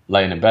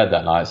laying in bed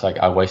that night. It's like,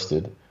 I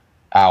wasted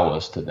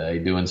hours today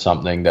doing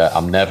something that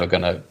I'm never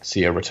going to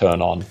see a return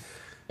on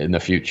in the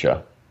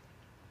future.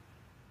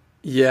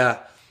 Yeah.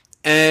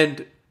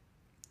 And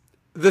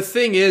the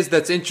thing is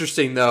that's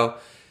interesting though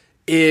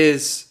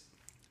is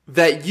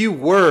that you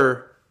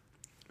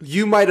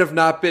might have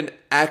not been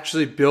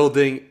actually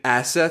building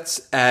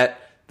assets at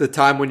the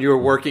time when you were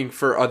working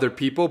for other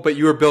people, but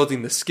you were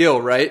building the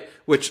skill, right?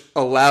 Which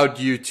allowed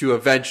you to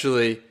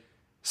eventually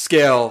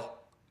scale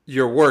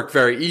your work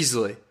very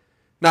easily.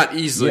 Not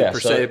easily per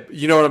se.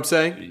 You know what I'm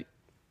saying?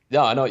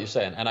 Yeah, I know what you're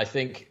saying. And I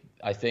think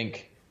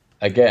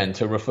again,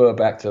 to refer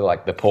back to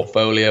like the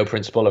portfolio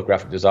principle of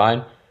graphic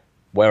design,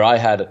 where I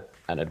had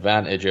an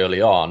advantage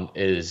early on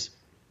is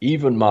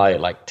even my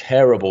like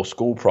terrible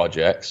school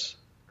projects,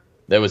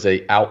 there was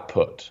a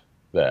output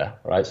there,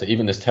 right? So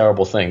even this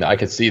terrible thing that I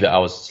could see that I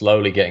was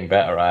slowly getting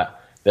better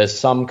at, there's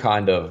some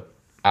kind of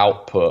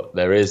output.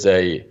 There is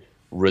a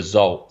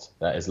result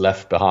that is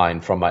left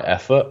behind from my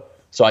effort.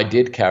 So I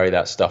did carry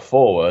that stuff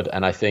forward.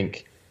 And I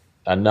think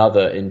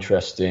another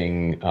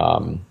interesting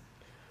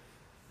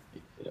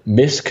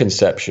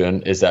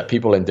misconception is that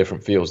people in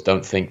different fields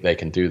don't think they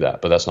can do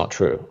that, but that's not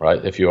true,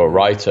 right? If you're a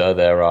writer,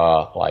 there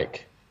are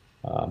like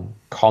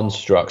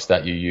constructs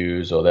that you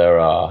use, or there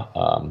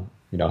are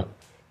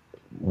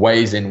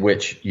ways in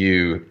which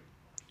you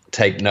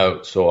take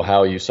notes or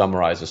how you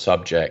summarize a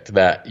subject,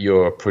 that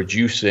you're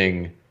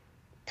producing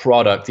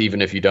product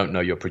even if you don't know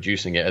you're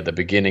producing it at the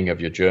beginning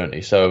of your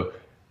journey. So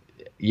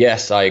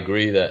yes, I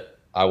agree that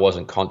I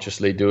wasn't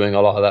consciously doing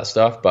a lot of that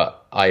stuff,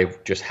 but I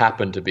just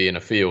happened to be in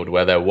a field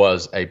where there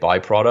was a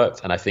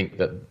byproduct. And I think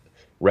that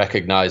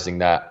recognizing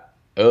that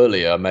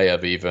earlier may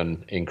have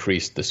even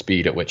increased the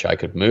speed at which I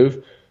could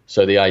move.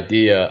 So the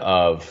idea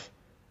of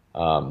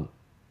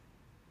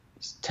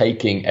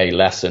taking a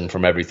lesson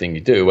from everything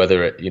you do,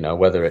 whether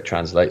it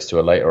translates to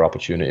a later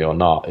opportunity or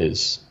not,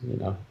 is,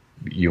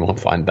 you won't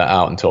find that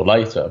out until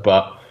later.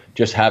 But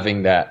just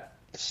having that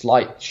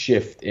slight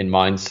shift in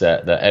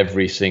mindset that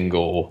every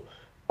single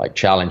like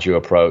challenge you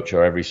approach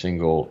or every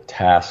single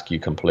task you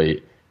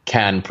complete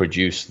can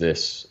produce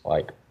this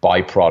like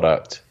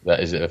byproduct that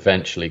is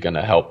eventually going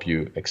to help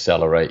you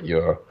accelerate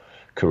your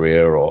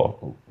career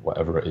or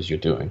whatever it is you're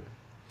doing.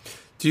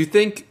 Do you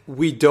think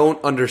we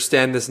don't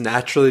understand this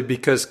naturally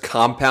because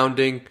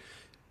compounding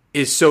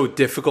is so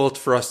difficult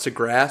for us to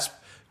grasp?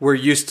 We're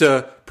used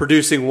to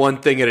producing one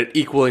thing and it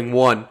equaling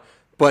one.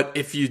 But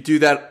if you do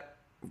that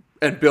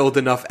and build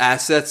enough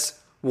assets,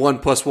 1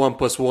 + 1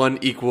 + 1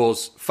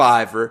 equals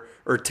 5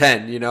 or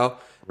 10, you know?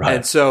 Right.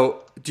 And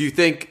so do you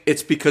think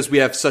it's because we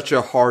have such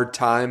a hard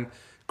time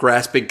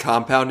grasping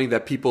compounding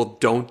that people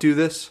don't do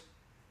this?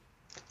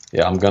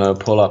 Yeah, I'm going to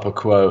pull up a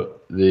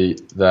quote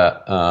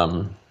that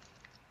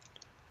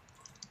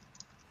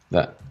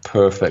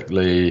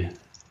perfectly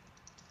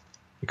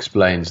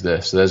explains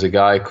this. So there's a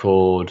guy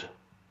called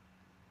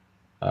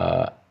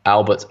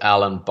Albert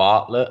Allen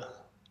Bartlett.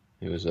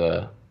 He was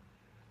a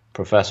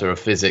professor of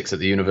physics at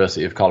the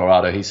University of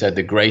Colorado. He said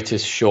the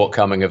greatest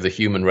shortcoming of the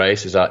human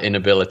race is our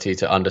inability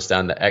to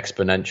understand the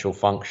exponential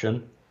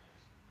function.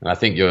 And I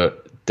think you're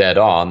dead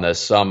on. There's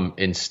some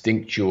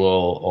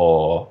instinctual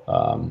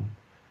or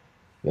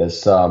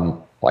there's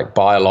some like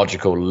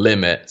biological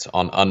limit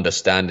on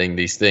understanding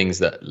these things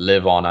that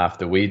live on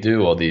after we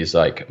do, or these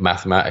like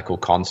mathematical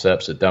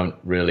concepts that don't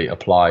really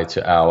apply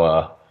to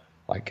our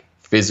like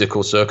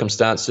physical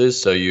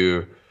circumstances. So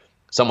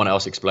someone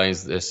else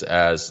explains this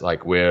as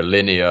like we're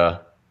linear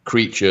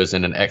creatures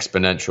in an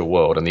exponential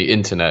world, and the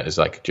internet is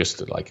like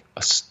just like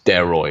a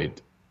steroid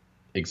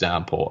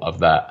example of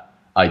that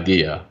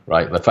idea,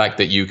 right? The fact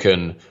that you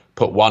can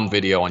put one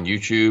video on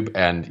YouTube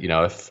and, you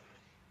know, if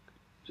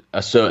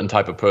a certain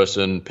type of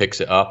person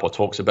picks it up or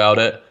talks about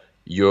it,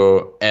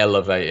 you're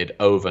elevated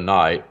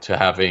overnight to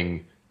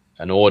having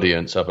an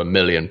audience of 1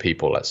 million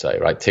people, let's say,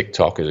 right?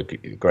 TikTok is a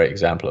great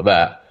example of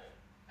that.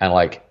 And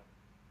like,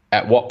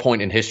 at what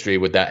point in history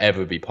would that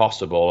ever be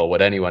possible, or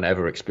would anyone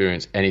ever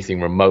experience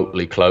anything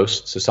remotely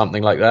close to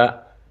something like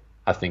that?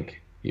 I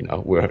think, you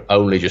know, we're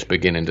only just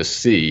beginning to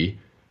see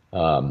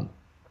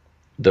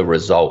the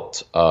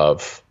result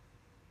of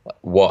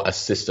what a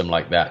system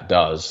like that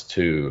does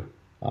to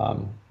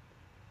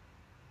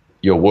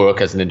your work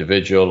as an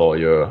individual or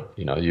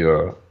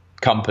your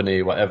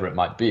company, whatever it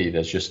might be.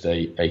 There's just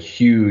a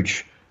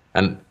huge,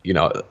 and, you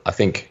know, I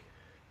think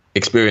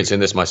experiencing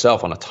this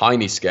myself on a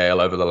tiny scale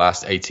over the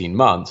last 18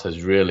 months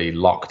has really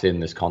locked in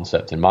this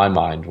concept in my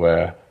mind,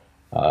 where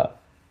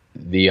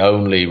the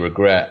only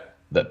regret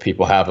that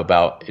people have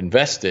about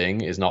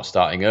investing is not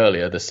starting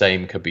earlier. The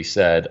same could be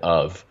said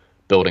of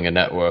building a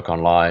network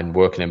online,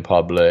 working in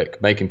public,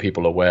 making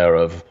people aware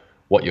of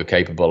what you're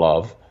capable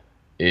of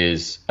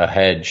is a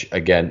hedge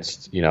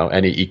against, you know,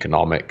 any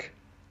economic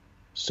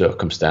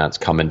circumstance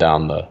coming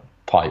down the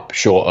pipe,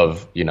 short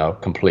of, you know,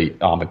 complete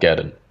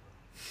Armageddon.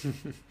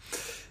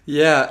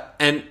 Yeah,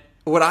 and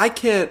what I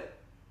can't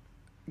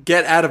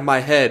get out of my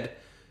head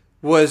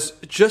was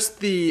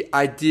just the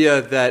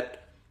idea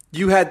that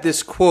you had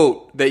this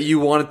quote that you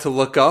wanted to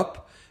look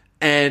up,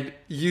 and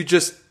you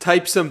just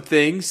type some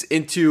things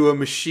into a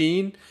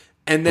machine,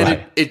 and then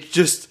right. it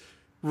just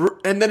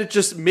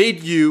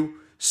made you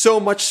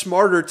so much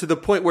smarter to the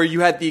point where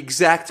you had the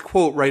exact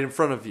quote right in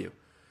front of you.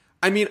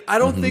 I mean, I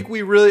don't think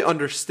we really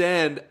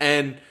understand,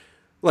 and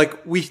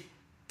like we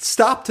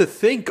stop to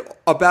think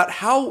about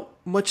how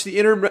much the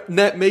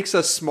internet makes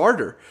us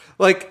smarter.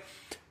 Like,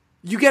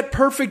 you get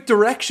perfect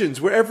directions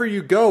wherever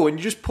you go, and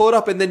you just pull it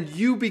up, and then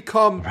you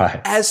become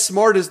as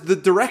smart as the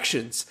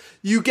directions.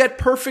 You get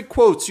perfect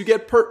quotes. You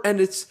get and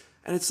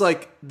it's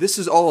like, this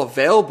is all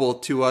available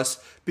to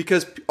us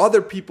because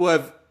other people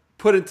have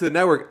put into the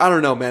network. I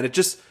don't know, man.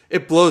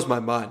 It blows my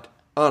mind,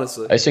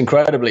 honestly. It's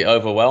incredibly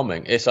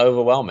overwhelming. It's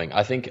overwhelming.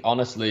 I think,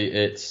 honestly,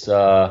 it's, you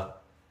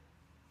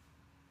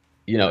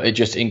know, it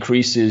just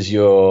increases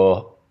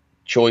your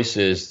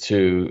choices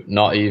to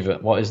not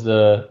even,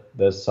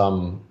 there's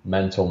some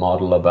mental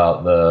model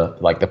about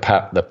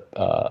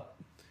the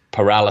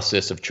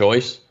paralysis of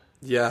choice.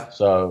 Yeah.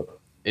 So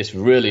it's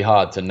really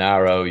hard to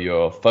narrow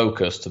your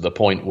focus to the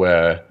point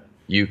where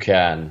you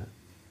can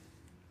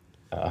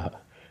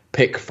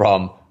pick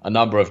from a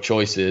number of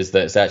choices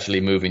that's actually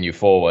moving you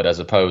forward, as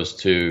opposed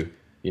to,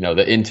 you know,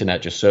 the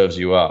internet just serves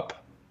you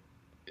up.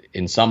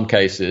 In some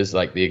cases,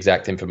 like the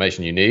exact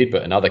information you need,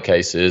 but in other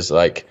cases,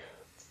 like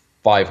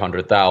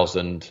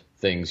 500,000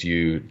 things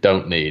you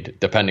don't need,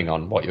 depending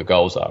on what your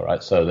goals are,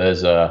 right? So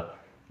there's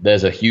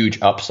a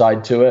huge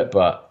upside to it,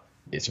 but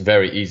it's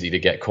very easy to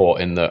get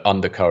caught in the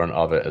undercurrent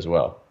of it as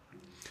well.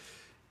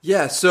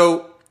 Yeah.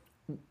 So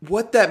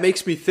what that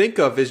makes me think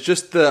of is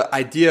just the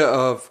idea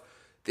of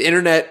the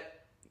internet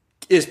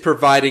is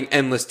providing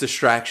endless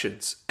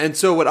distractions. And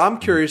so what I'm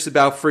curious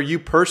about for you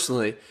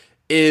personally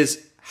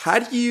is, how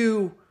do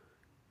you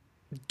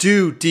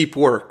do deep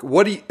work?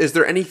 Is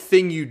there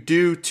anything you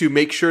do to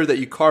make sure that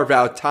you carve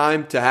out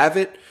time to have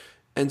it?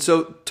 And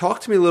so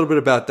talk to me a little bit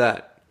about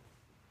that.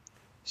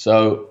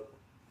 So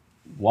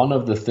one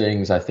of the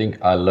things I think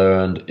I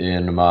learned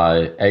in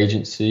my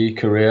agency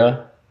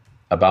career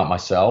about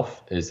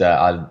myself is that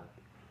I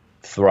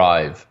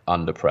thrive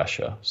under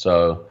pressure.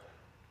 So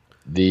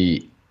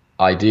the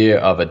idea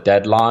of a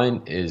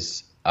deadline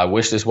is, I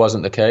wish this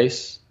wasn't the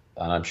case,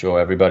 and I'm sure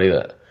everybody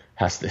that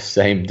has the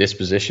same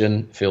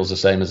disposition feels the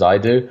same as I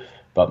do,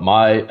 but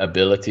my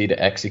ability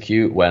to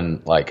execute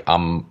when like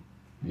I'm,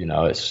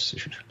 it's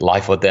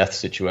life or death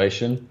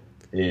situation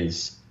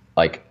is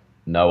like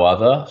no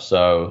other.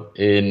 So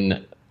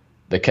in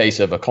the case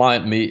of a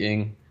client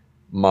meeting,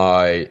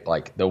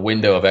 the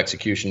window of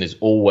execution is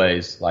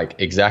always like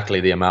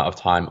exactly the amount of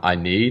time I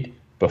need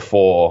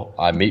before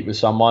I meet with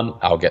someone.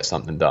 I'll get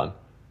something done.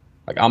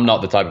 Like, I'm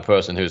not the type of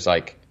person who's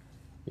like,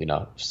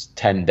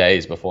 10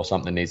 days before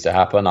something needs to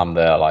happen, I'm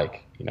there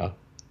like,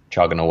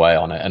 chugging away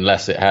on it,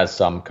 unless it has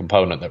some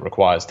component that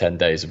requires 10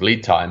 days of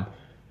lead time.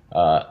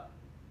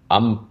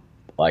 I'm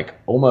like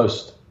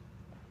almost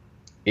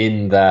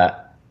in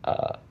that,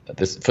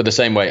 for the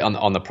same way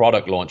on the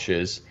product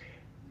launches,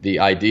 the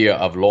idea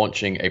of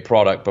launching a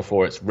product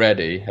before it's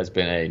ready has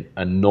been an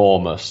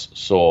enormous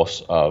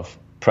source of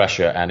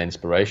pressure and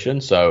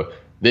inspiration. So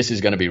this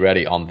is going to be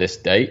ready on this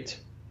date,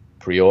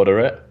 pre-order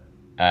it.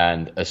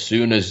 And as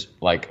soon as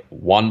like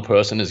one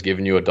person has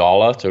given you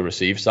 $1 to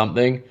receive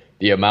something,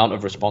 the amount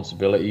of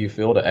responsibility you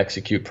feel to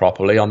execute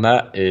properly on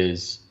that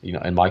is,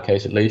 in my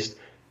case at least,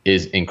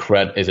 is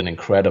an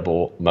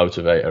incredible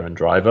motivator and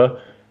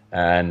driver.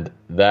 And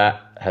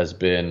that has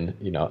been,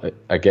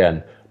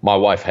 again, my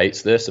wife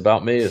hates this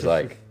about me, is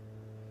like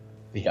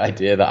the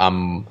idea that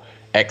I'm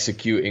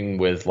executing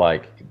with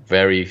like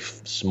very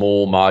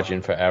small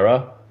margin for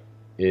error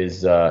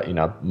is,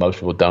 most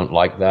people don't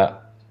like that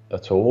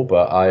at all,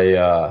 but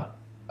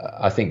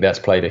I think that's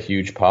played a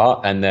huge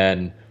part. And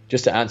then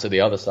just to answer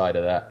the other side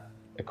of that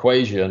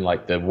equation,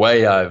 like the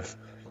way I've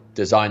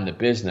designed the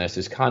business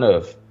is kind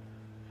of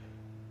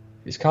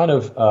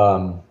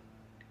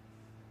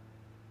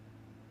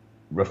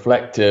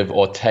reflective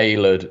or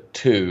tailored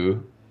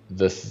to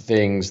the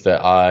things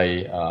that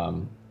I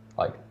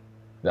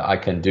that I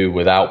can do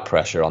without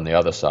pressure on the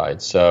other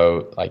side.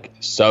 So like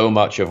so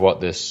much of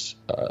what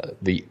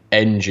the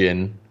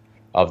engine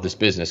of this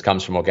business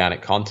comes from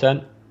organic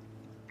content,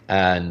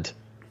 and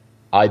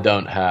I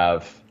don't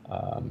have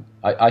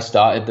I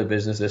started the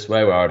business this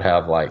way, where I'd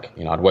have like,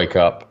 I'd wake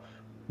up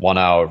 1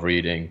 hour of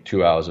reading,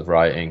 2 hours of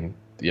writing,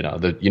 the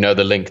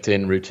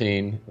LinkedIn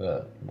routine,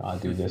 I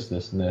do this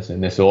and this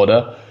in this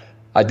order.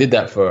 I did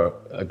that for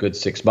a good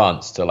 6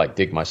 months to like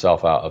dig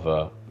myself out of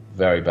a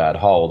very bad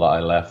hole that I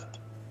left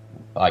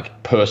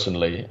like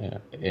personally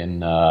in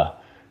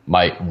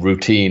my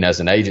routine as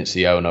an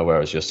agency owner, where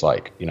it was just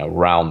like,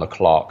 round the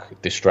clock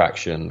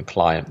distraction,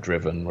 client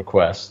driven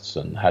requests,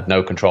 and had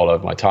no control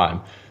over my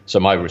time. So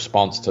my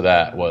response to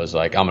that was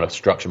like, I'm going to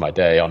structure my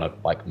day on a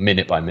like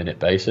minute by minute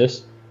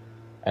basis.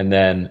 And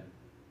then,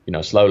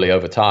 slowly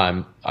over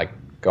time, I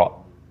got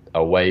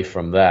away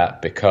from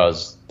that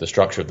because the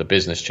structure of the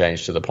business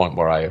changed to the point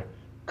where I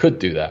could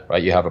do that,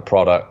 right? You have a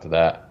product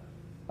that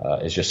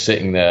is just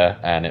sitting there,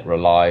 and it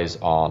relies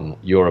on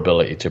your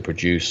ability to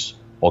produce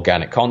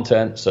organic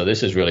content. So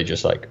this is really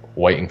just like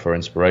waiting for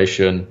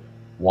inspiration,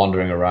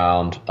 wandering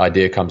around,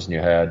 idea comes in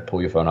your head,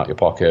 pull your phone out your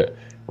pocket,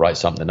 write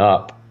something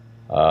up.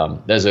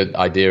 There's an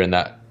idea in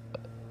that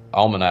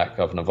almanac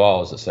of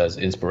Naval's that says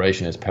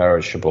inspiration is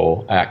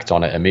perishable, act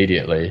on it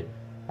immediately.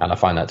 And I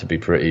find that to be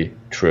pretty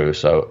true.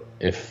 So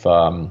if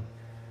there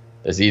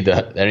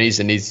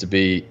needs to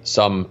be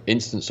some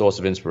instant source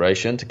of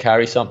inspiration to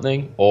carry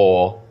something,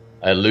 or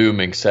a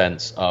looming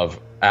sense of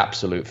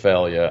absolute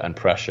failure and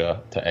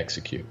pressure to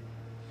execute.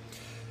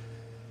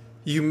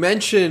 You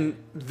mentioned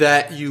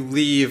that you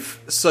leave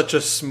such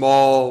a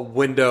small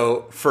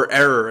window for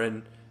error,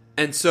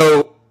 and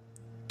so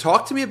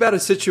talk to me about a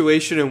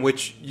situation in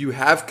which you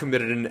have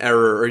committed an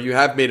error or you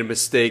have made a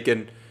mistake,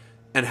 and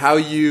how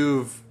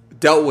you've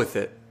dealt with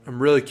it. I'm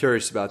really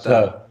curious about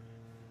that.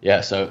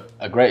 So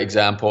a great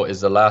example is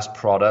the last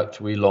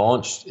product we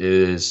launched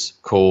is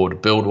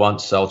called Build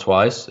Once, Sell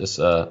Twice. It's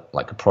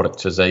like a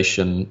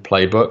productization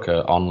playbook,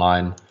 an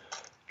online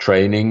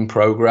training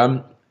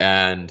program.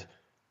 And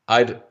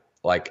I'd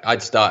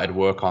started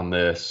work on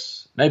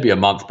this maybe a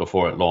month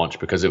before it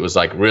launched, because it was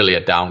like really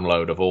a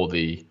download of all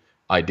the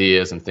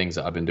ideas and things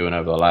that I've been doing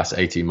over the last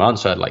 18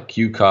 months. So I had like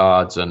cue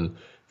cards, and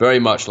very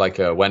much like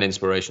when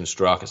inspiration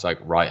struck, it's like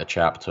write a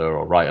chapter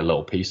or write a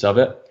little piece of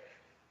it.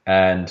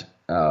 And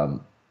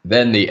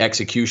then the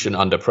execution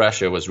under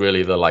pressure was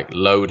really the like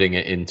loading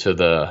it into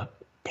the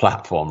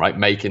platform, right?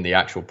 Making the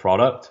actual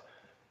product.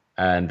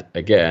 And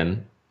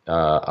again,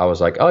 I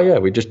was like, oh yeah,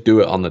 we just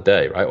do it on the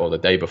day, right? Or the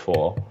day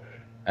before,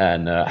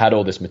 and had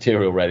all this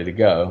material ready to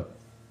go,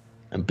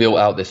 and built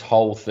out this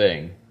whole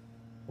thing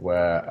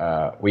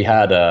where we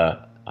had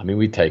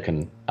we'd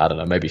taken, I don't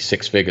know, maybe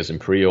 6 figures in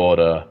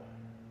pre-orders,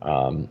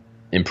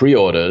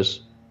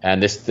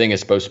 and this thing is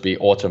supposed to be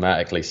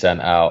automatically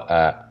sent out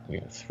at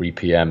 3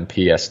 p.m.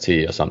 PST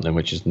or something,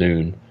 which is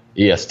noon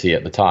EST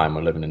at the time.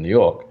 We're living in New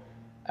York,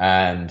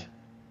 and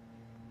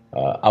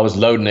I was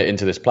loading it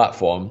into this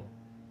platform,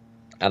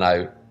 and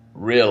I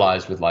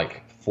realized with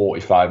like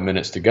 45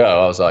 minutes to go,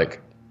 I was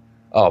like,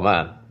 oh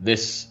man,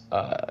 this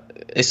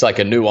it's like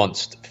a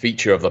nuanced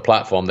feature of the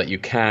platform that you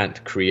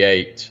can't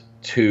create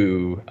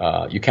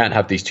you can't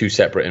have these two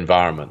separate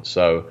environments.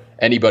 So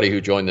anybody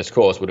who joined this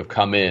course would have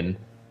come in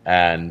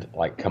and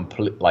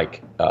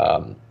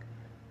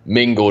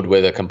mingled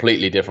with a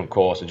completely different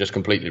course and just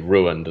completely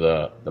ruined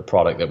the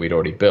product that we'd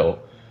already built.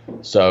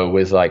 So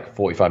with like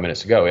 45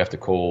 minutes to go, we have to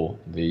call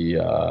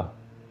the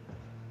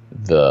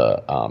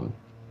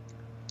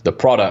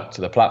product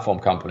to the platform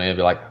company and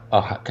be like,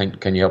 oh,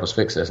 can you help us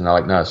fix this? And they're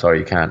like, no, sorry,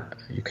 you can't.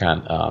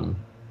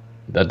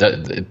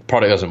 The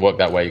product doesn't work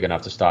that way. You're gonna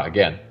have to start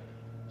again.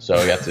 So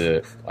you have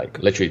to like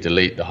literally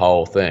delete the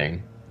whole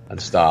thing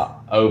and start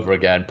over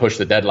again, push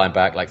the deadline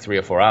back like 3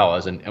 or 4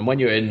 hours. And when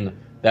you're in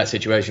that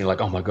situation, you're like,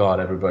 oh my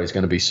God, everybody's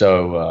going to be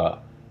so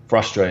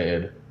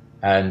frustrated.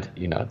 And,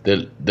 you know,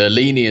 the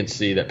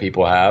leniency that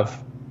people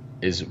have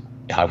is,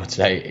 I would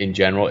say in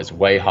general, it's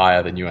way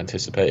higher than you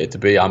anticipate it to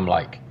be. I'm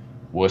like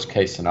worst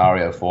case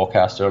scenario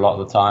forecaster a lot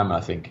of the time.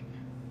 I think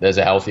there's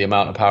a healthy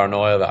amount of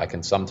paranoia that I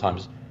can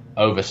sometimes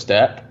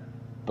overstep,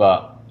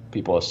 but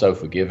people are so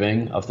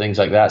forgiving of things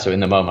like that. So in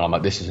the moment, I'm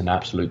like, this is an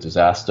absolute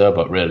disaster.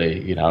 But really,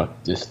 you know,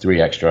 just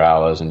 3 extra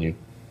hours and you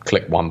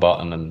click one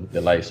button and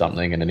delay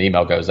something and an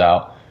email goes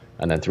out.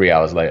 And then 3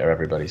 hours later,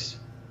 everybody's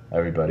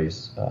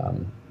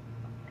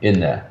in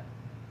there.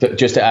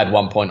 Just to add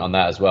one point on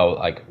that as well,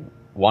 like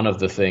one of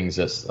the things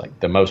that's like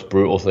the most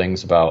brutal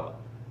things about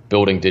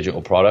building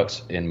digital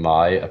products, in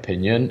my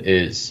opinion,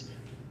 is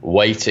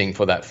waiting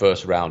for that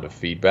first round of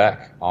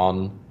feedback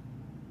on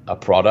a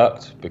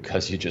product,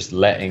 because you're just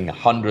letting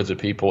hundreds of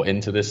people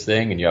into this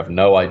thing and you have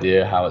no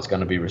idea how it's going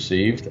to be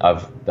received.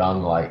 I've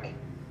done like,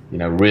 you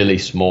know, really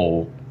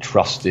small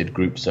trusted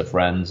groups of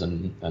friends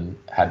and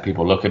had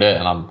people look at it,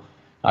 and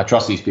I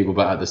trust these people,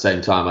 but at the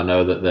same time I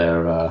know that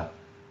they're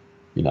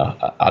you know,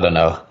 I don't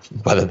know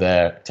whether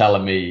they're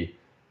telling me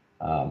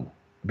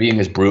being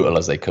as brutal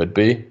as they could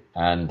be.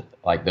 And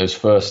like those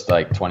first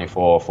like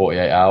 24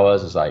 48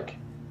 hours is like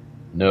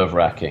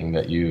nerve-wracking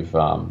that you've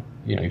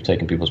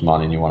taken people's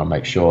money and you want to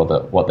make sure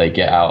that what they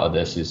get out of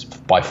this is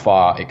by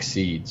far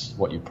exceeds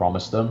what you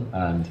promised them.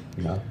 And,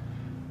 you know,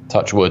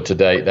 touch wood, to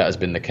date that has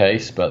been the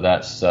case, but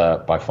that's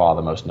by far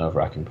the most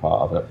nerve-wracking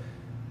part of it.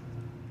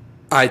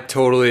 I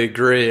totally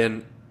agree.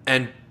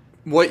 And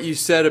what you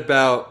said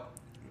about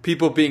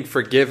people being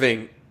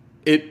forgiving,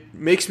 it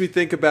makes me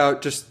think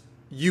about just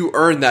you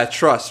earn that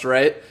trust,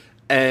 right?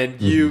 And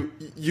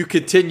you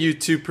continue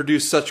to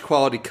produce such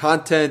quality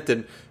content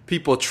and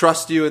people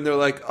trust you and they're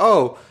like,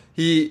 oh,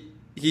 he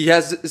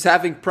is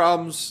having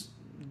problems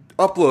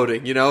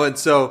uploading, you know? And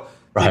so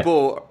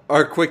people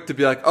are quick to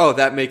be like, oh,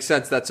 that makes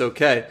sense. That's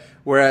okay.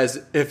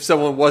 Whereas if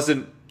someone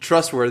wasn't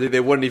trustworthy,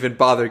 they wouldn't even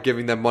bother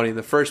giving them money in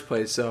the first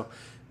place. So it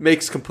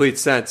makes complete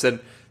sense. And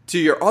to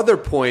your other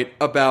point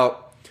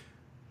about,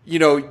 you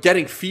know,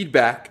 getting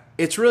feedback,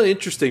 it's really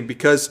interesting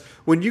because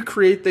when you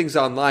create things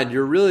online,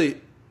 you're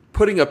really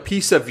putting a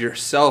piece of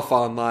yourself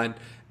online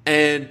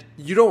and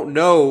you don't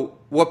know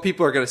what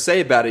people are going to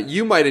say about it.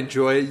 You might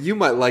enjoy it, you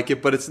might like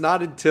it, but it's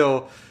not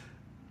until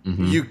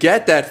you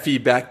get that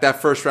feedback,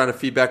 that first round of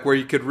feedback, where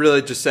you could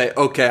really just say,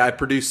 okay, I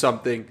produced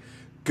something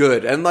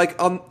good. And like,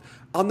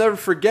 I'll never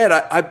forget,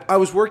 I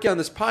was working on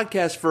this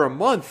podcast for a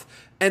month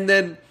and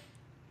then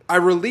I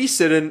release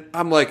it and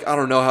I'm like, I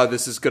don't know how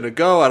this is going to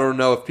go. I don't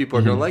know if people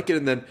are going to like it.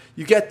 And then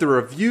you get the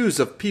reviews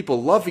of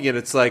people loving it.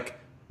 It's like,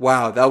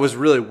 wow, that was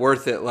really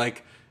worth it.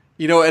 Like,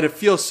 you know, and it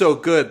feels so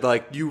good.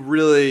 Like you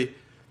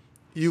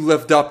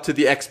lived up to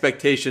the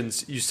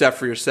expectations you set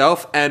for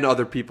yourself and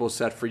other people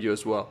set for you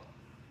as well.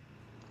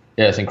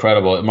 Yeah, it's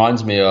incredible. It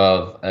reminds me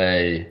of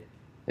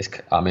it's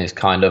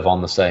kind of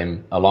along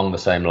the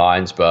same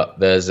lines, but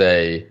there's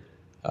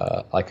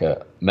like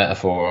a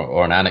metaphor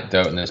or an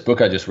anecdote in this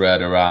book I just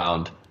read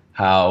around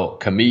how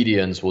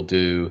comedians will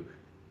do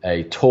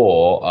a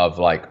tour of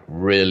like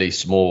really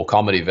small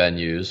comedy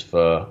venues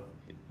for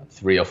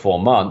 3 or 4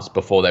 months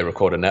before they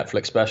record a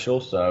Netflix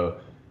special. So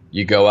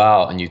you go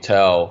out and you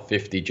tell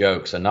 50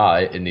 jokes a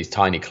night in these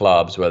tiny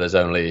clubs where there's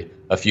only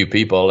a few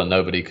people and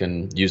nobody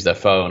can use their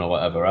phone or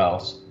whatever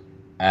else.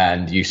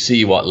 And you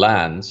see what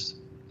lands.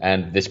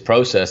 And this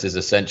process is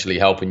essentially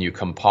helping you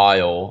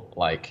compile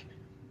like,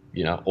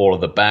 you know, all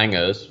of the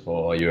bangers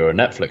for your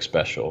Netflix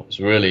special. It's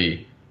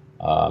really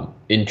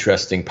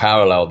interesting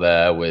parallel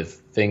there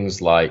with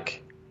things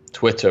like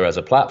Twitter as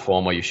a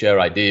platform where you share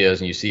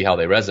ideas and you see how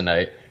they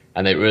resonate.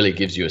 And it really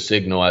gives you a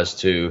signal as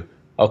to,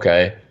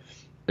 okay,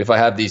 if I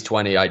have these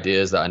 20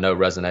 ideas that I know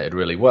resonated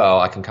really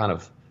well, I can kind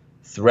of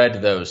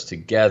thread those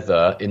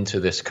together into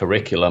this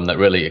curriculum that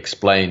really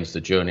explains the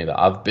journey that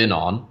I've been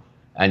on.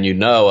 And you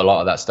know a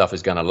lot of that stuff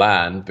is going to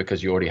land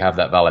because you already have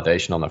that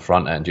validation on the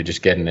front end. You're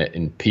just getting it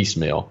in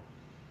piecemeal.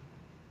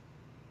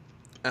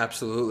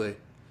 Absolutely.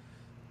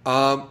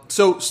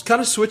 So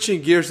kind of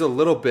switching gears a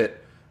little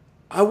bit,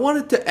 I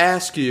wanted to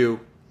ask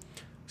you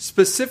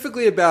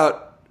specifically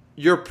about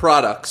your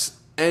products.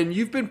 And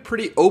you've been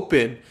pretty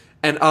open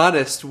and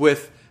honest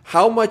with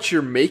how much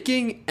you're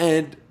making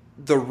and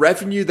the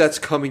revenue that's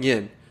coming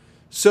in.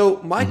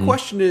 So my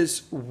question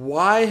is,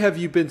 why have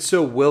you been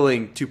so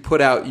willing to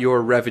put out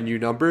your revenue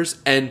numbers?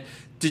 And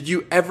did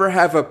you ever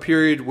have a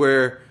period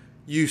where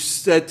you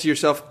said to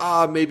yourself,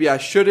 maybe I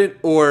shouldn't?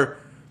 Or,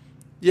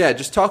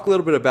 just talk a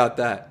little bit about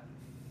that.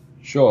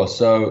 Sure.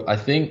 So I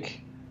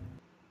think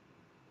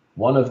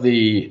one of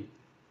the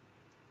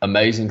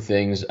amazing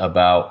things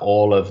about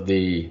all of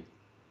the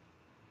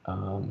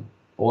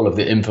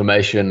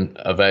information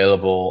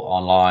available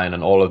online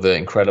and all of the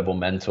incredible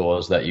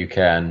mentors that you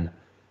can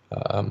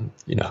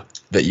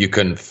that you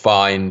can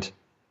find,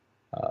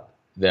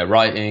 their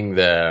writing,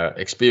 their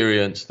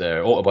experience,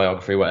 their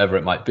autobiography, whatever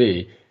it might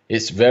be.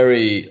 It's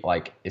very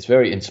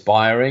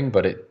inspiring,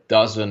 but it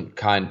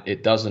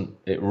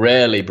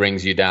rarely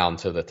brings you down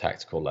to the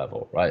tactical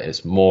level, right?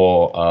 It's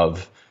more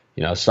of,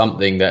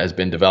 something that has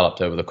been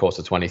developed over the course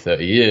of 20,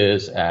 30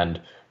 years and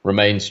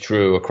remains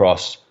true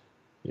across,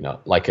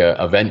 like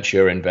a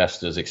venture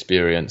investor's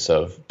experience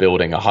of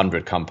building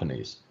 100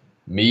 companies.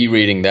 Me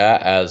reading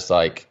that as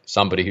like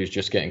somebody who's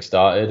just getting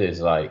started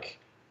is like,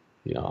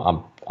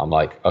 I'm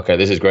like, okay,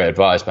 this is great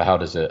advice, but how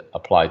does it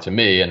apply to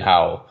me, and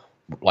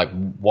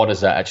what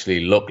does that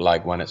actually look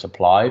like when it's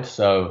applied?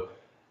 So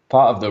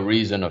part of the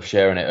reason of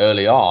sharing it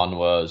early on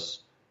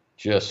was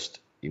just,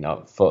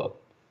 for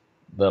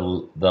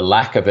the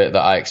lack of it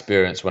that I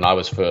experienced when I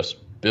was first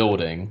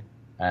building,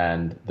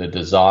 and the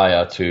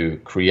desire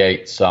to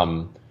create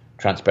some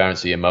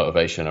transparency and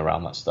motivation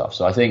around that stuff.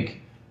 So I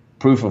think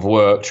proof of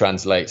work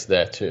translates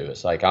there too.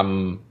 It's like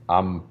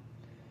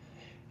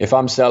if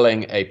I'm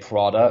selling a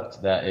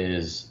product that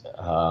is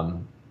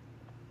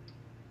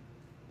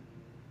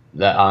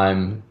that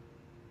I'm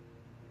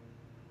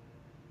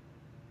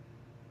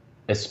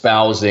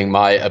espousing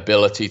my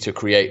ability to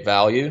create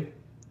value,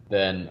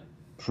 then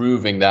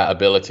proving that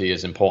ability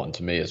is important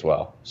to me as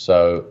well.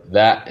 So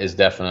that is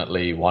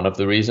definitely one of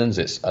the reasons.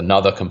 It's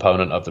another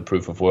component of the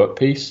proof of work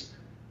piece.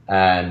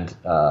 And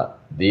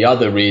the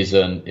other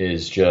reason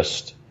is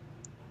just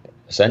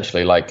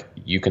essentially like,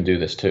 you can do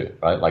this too,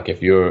 right? Like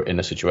if you're in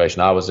a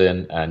situation I was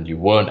in and you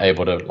weren't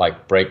able to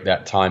like break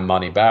that time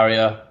money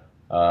barrier,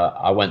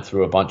 I went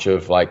through a bunch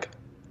of like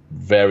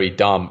very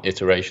dumb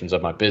iterations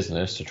of my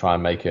business to try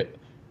and make it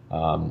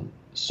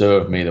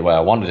serve me the way I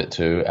wanted it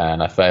to,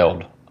 and I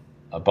failed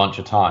a bunch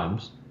of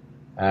times.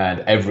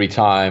 And every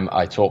time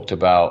I talked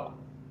about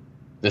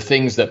the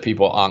things that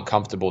people aren't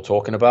comfortable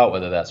talking about,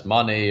 whether that's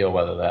money or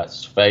whether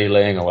that's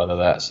failing or whether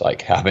that's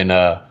like having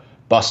a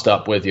bust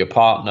up with your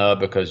partner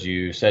because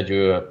you said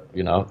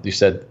you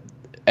said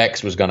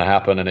X was going to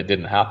happen and it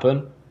didn't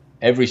happen.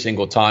 Every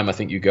single time I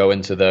think you go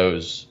into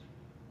those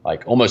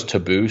like almost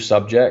taboo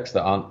subjects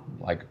that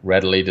aren't like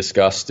readily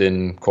discussed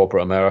in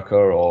corporate America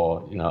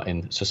or,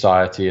 in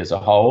society as a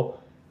whole,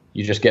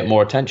 you just get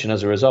more attention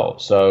as a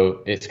result.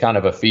 So it's kind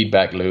of a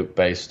feedback loop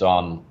based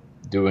on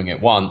doing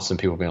it once and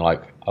people being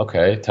like,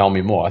 okay, tell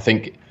me more. I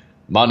think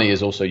money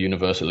is also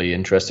universally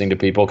interesting to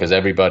people because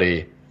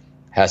everybody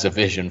has a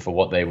vision for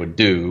what they would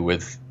do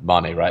with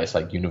money, right? It's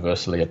like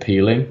universally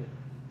appealing.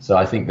 So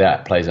I think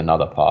that plays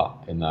another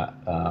part in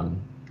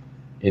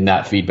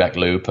that feedback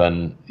loop.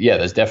 And yeah,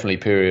 there's definitely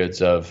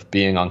periods of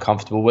being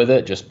uncomfortable with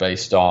it just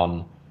based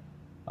on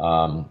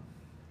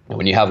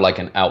when you have like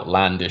an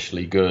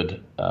outlandishly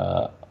good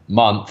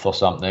month or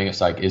something,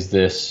 it's like, is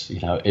this,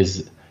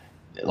 is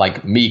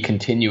like me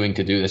continuing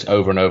to do this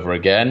over and over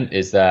again,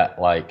 is that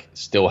like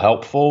still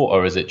helpful,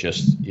 or is it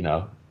just,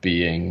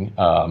 being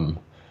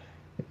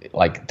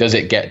like, does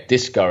it get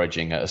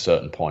discouraging at a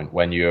certain point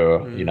when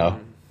you're,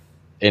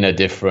 in a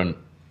different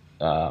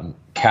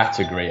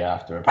category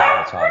after a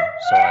period of time?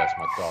 Sorry, it's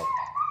my dog.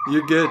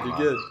 You're good.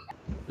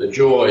 The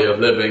joy of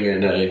living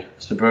in a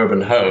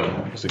suburban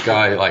home. There's a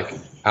guy like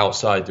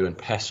outside doing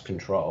pest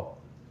control,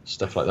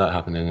 stuff like that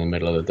happening in the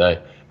middle of the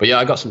day. But yeah,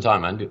 I got some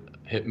time, man.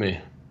 Hit me.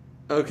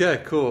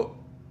 Okay, cool.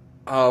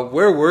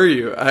 Where were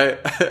you?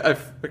 I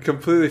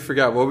completely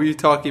forgot. What were you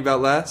talking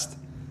about last?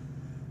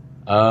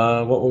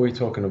 What were we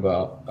talking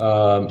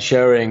about?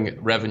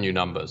 Sharing revenue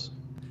numbers.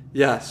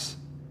 Yes.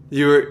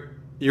 You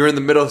were in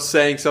the middle of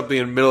saying something,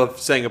 in the middle of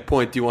saying a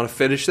point. Do you want to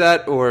finish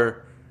that,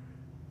 or?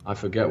 I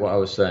forget what I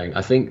was saying.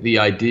 I think the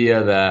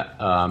idea that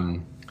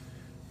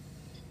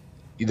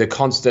the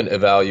constant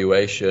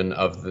evaluation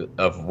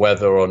of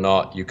whether or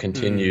not you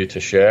continue to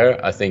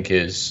share, I think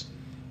is,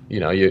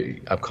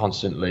 I'm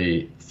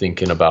constantly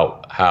thinking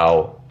about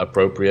how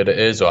appropriate it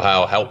is or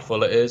how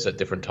helpful it is at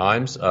different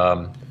times.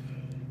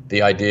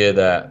 The idea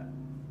that,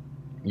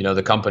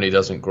 the company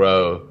doesn't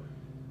grow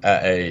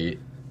at a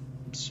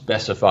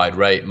specified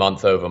rate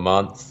month over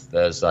month.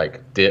 There's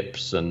like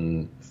dips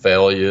and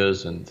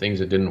failures and things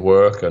that didn't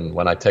work. And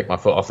when I take my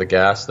foot off the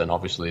gas, then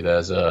obviously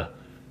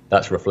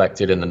that's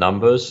reflected in the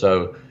numbers.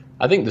 So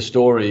I think the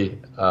story,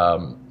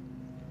 I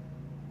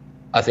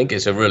think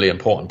it's a really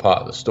important part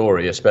of the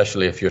story,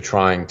 especially if you're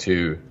trying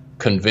to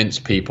convince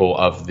people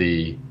of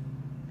the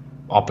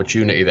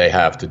opportunity they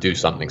have to do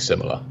something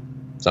similar.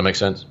 Does that make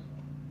sense?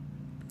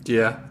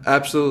 Yeah,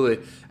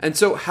 absolutely. And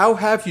so how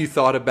have you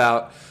thought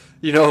about,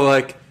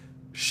 like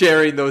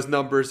sharing those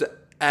numbers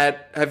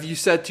have you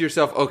said to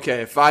yourself,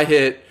 okay, if I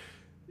hit,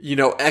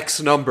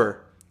 X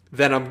number,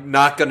 then I'm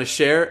not going to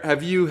share.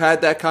 Have you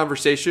had that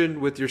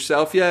conversation with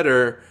yourself yet,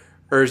 or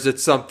is it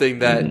something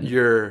that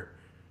you're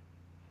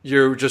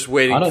just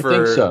waiting for? I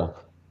don't think so.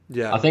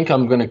 Yeah. I think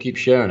I'm going to keep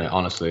sharing it,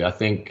 honestly. I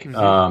think,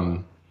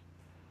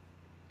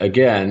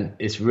 again,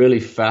 it's really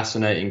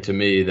fascinating to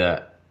me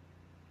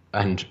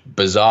and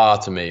bizarre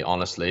to me,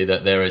 honestly,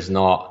 that there is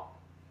not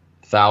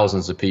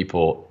thousands of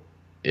people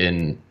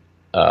in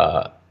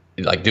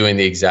doing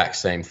the exact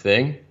same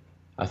thing.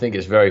 I think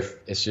we're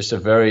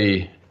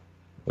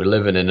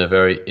living in a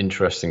very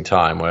interesting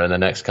time where in the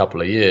next couple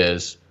of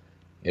years,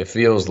 it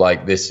feels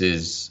like this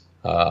is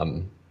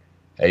a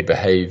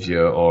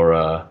behavior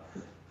or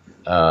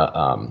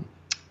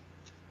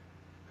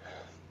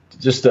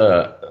just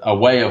a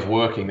way of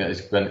working that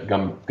is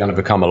going to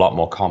become a lot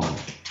more common.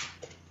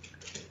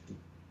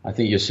 I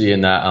think you're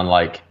seeing that on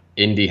like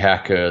indie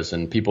hackers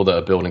and people that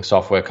are building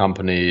software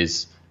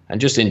companies,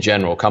 and just in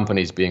general,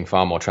 companies being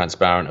far more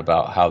transparent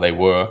about how they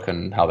work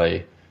and how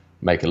they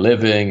make a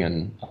living.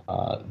 And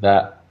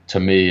that, to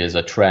me, is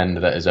a trend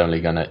that is only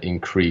going to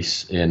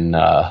increase in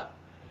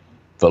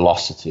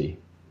velocity.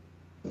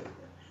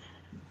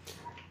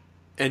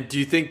 And do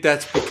you think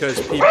that's because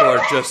people are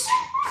just...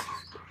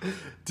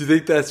 Do you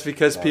think that's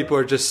because people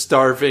are just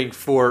starving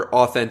for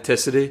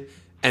authenticity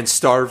and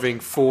starving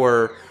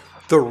for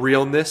the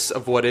realness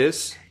of what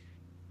is?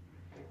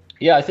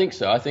 Yeah, I think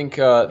so. I think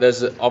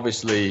there's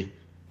obviously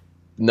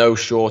no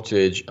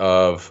shortage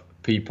of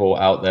people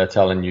out there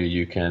telling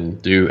you can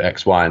do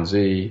X, Y, and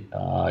Z.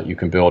 You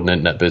can build an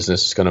internet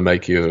business. It's going to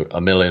make you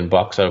 $1 million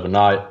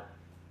overnight.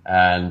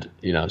 And,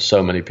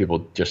 so many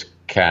people just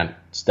can't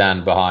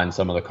stand behind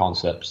some of the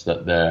concepts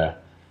that they're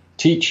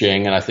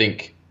teaching. And I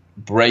think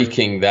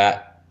breaking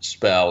that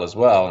spell as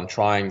well and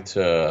trying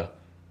to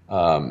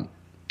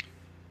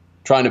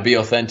be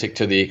authentic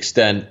to the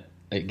extent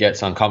it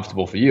gets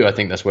uncomfortable for you, I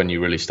think that's when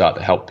you really start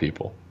to help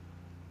people.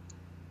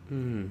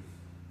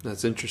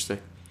 That's interesting.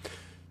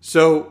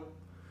 So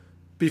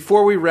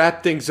before we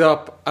wrap things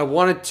up, I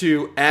wanted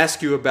to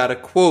ask you about a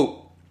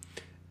quote.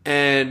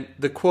 And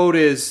the quote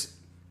is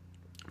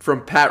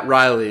from Pat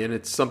Riley, and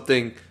it's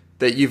something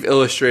that you've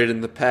illustrated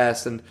in the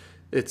past. And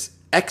it's,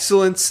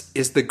 "Excellence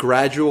is the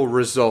gradual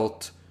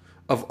result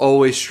of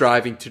always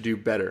striving to do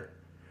better."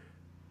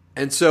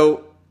 And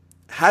so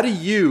how do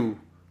you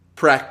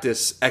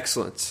practice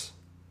excellence?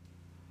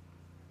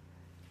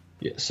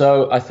 Yeah,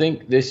 so I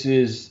think this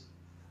is,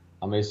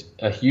 it's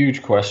a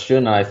huge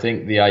question. I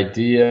think the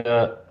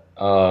idea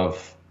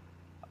of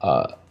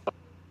a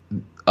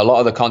lot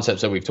of the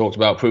concepts that we've talked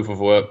about, proof of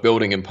work,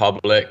 building in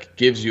public,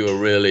 gives you a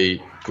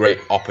really great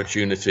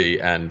opportunity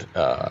and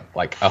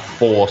like a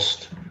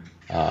forced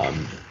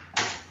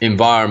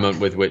environment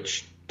with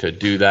which to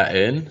do that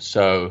in.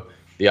 So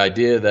the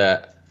idea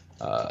that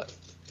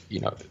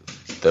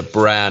the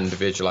brand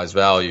Visualize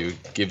Value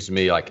gives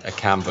me like a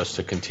canvas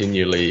to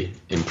continually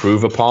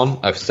improve upon.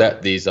 I've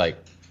set these like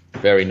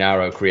very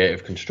narrow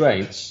creative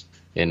constraints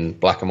in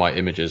black and white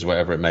images,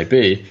 whatever it may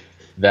be,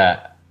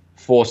 that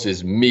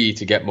forces me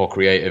to get more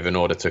creative in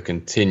order to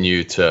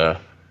continue to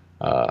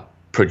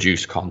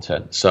produce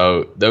content.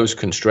 So those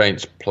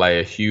constraints play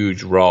a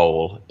huge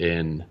role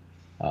in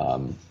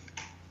kind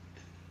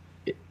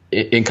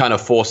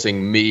of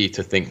forcing me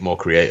to think more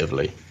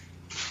creatively.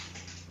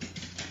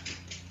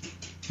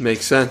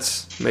 Makes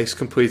sense. Makes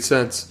complete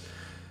sense.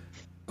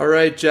 All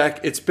right, Jack,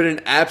 it's been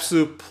an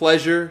absolute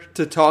pleasure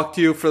to talk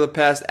to you for the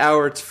past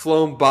hour. It's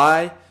flown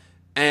by.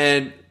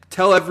 And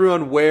tell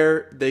everyone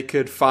where they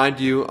could find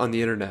you on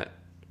the internet.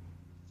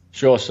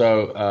 Sure.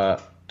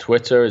 So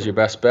Twitter is your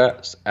best bet.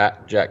 It's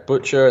at Jack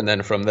Butcher. And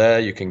then from there,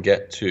 you can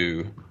get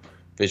to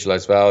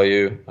Visualize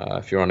Value.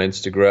 If you're on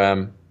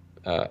Instagram,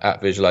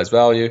 at Visualize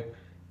Value.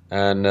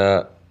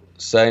 And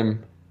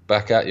same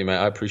back at you, mate.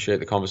 I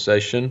appreciate the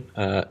conversation.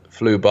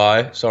 Flew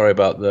by. Sorry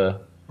about the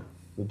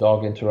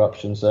dog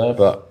interruptions there,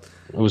 but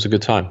it was a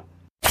good time.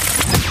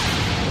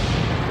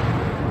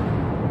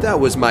 That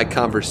was my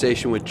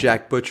conversation with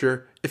Jack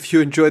Butcher. If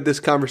you enjoyed this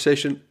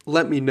conversation,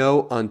 let me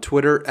know on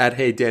Twitter at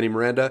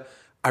HeyDannyMiranda.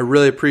 I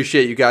really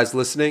appreciate you guys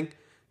listening.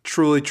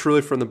 Truly,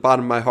 truly from the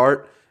bottom of my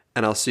heart.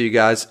 And I'll see you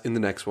guys in the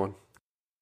next one.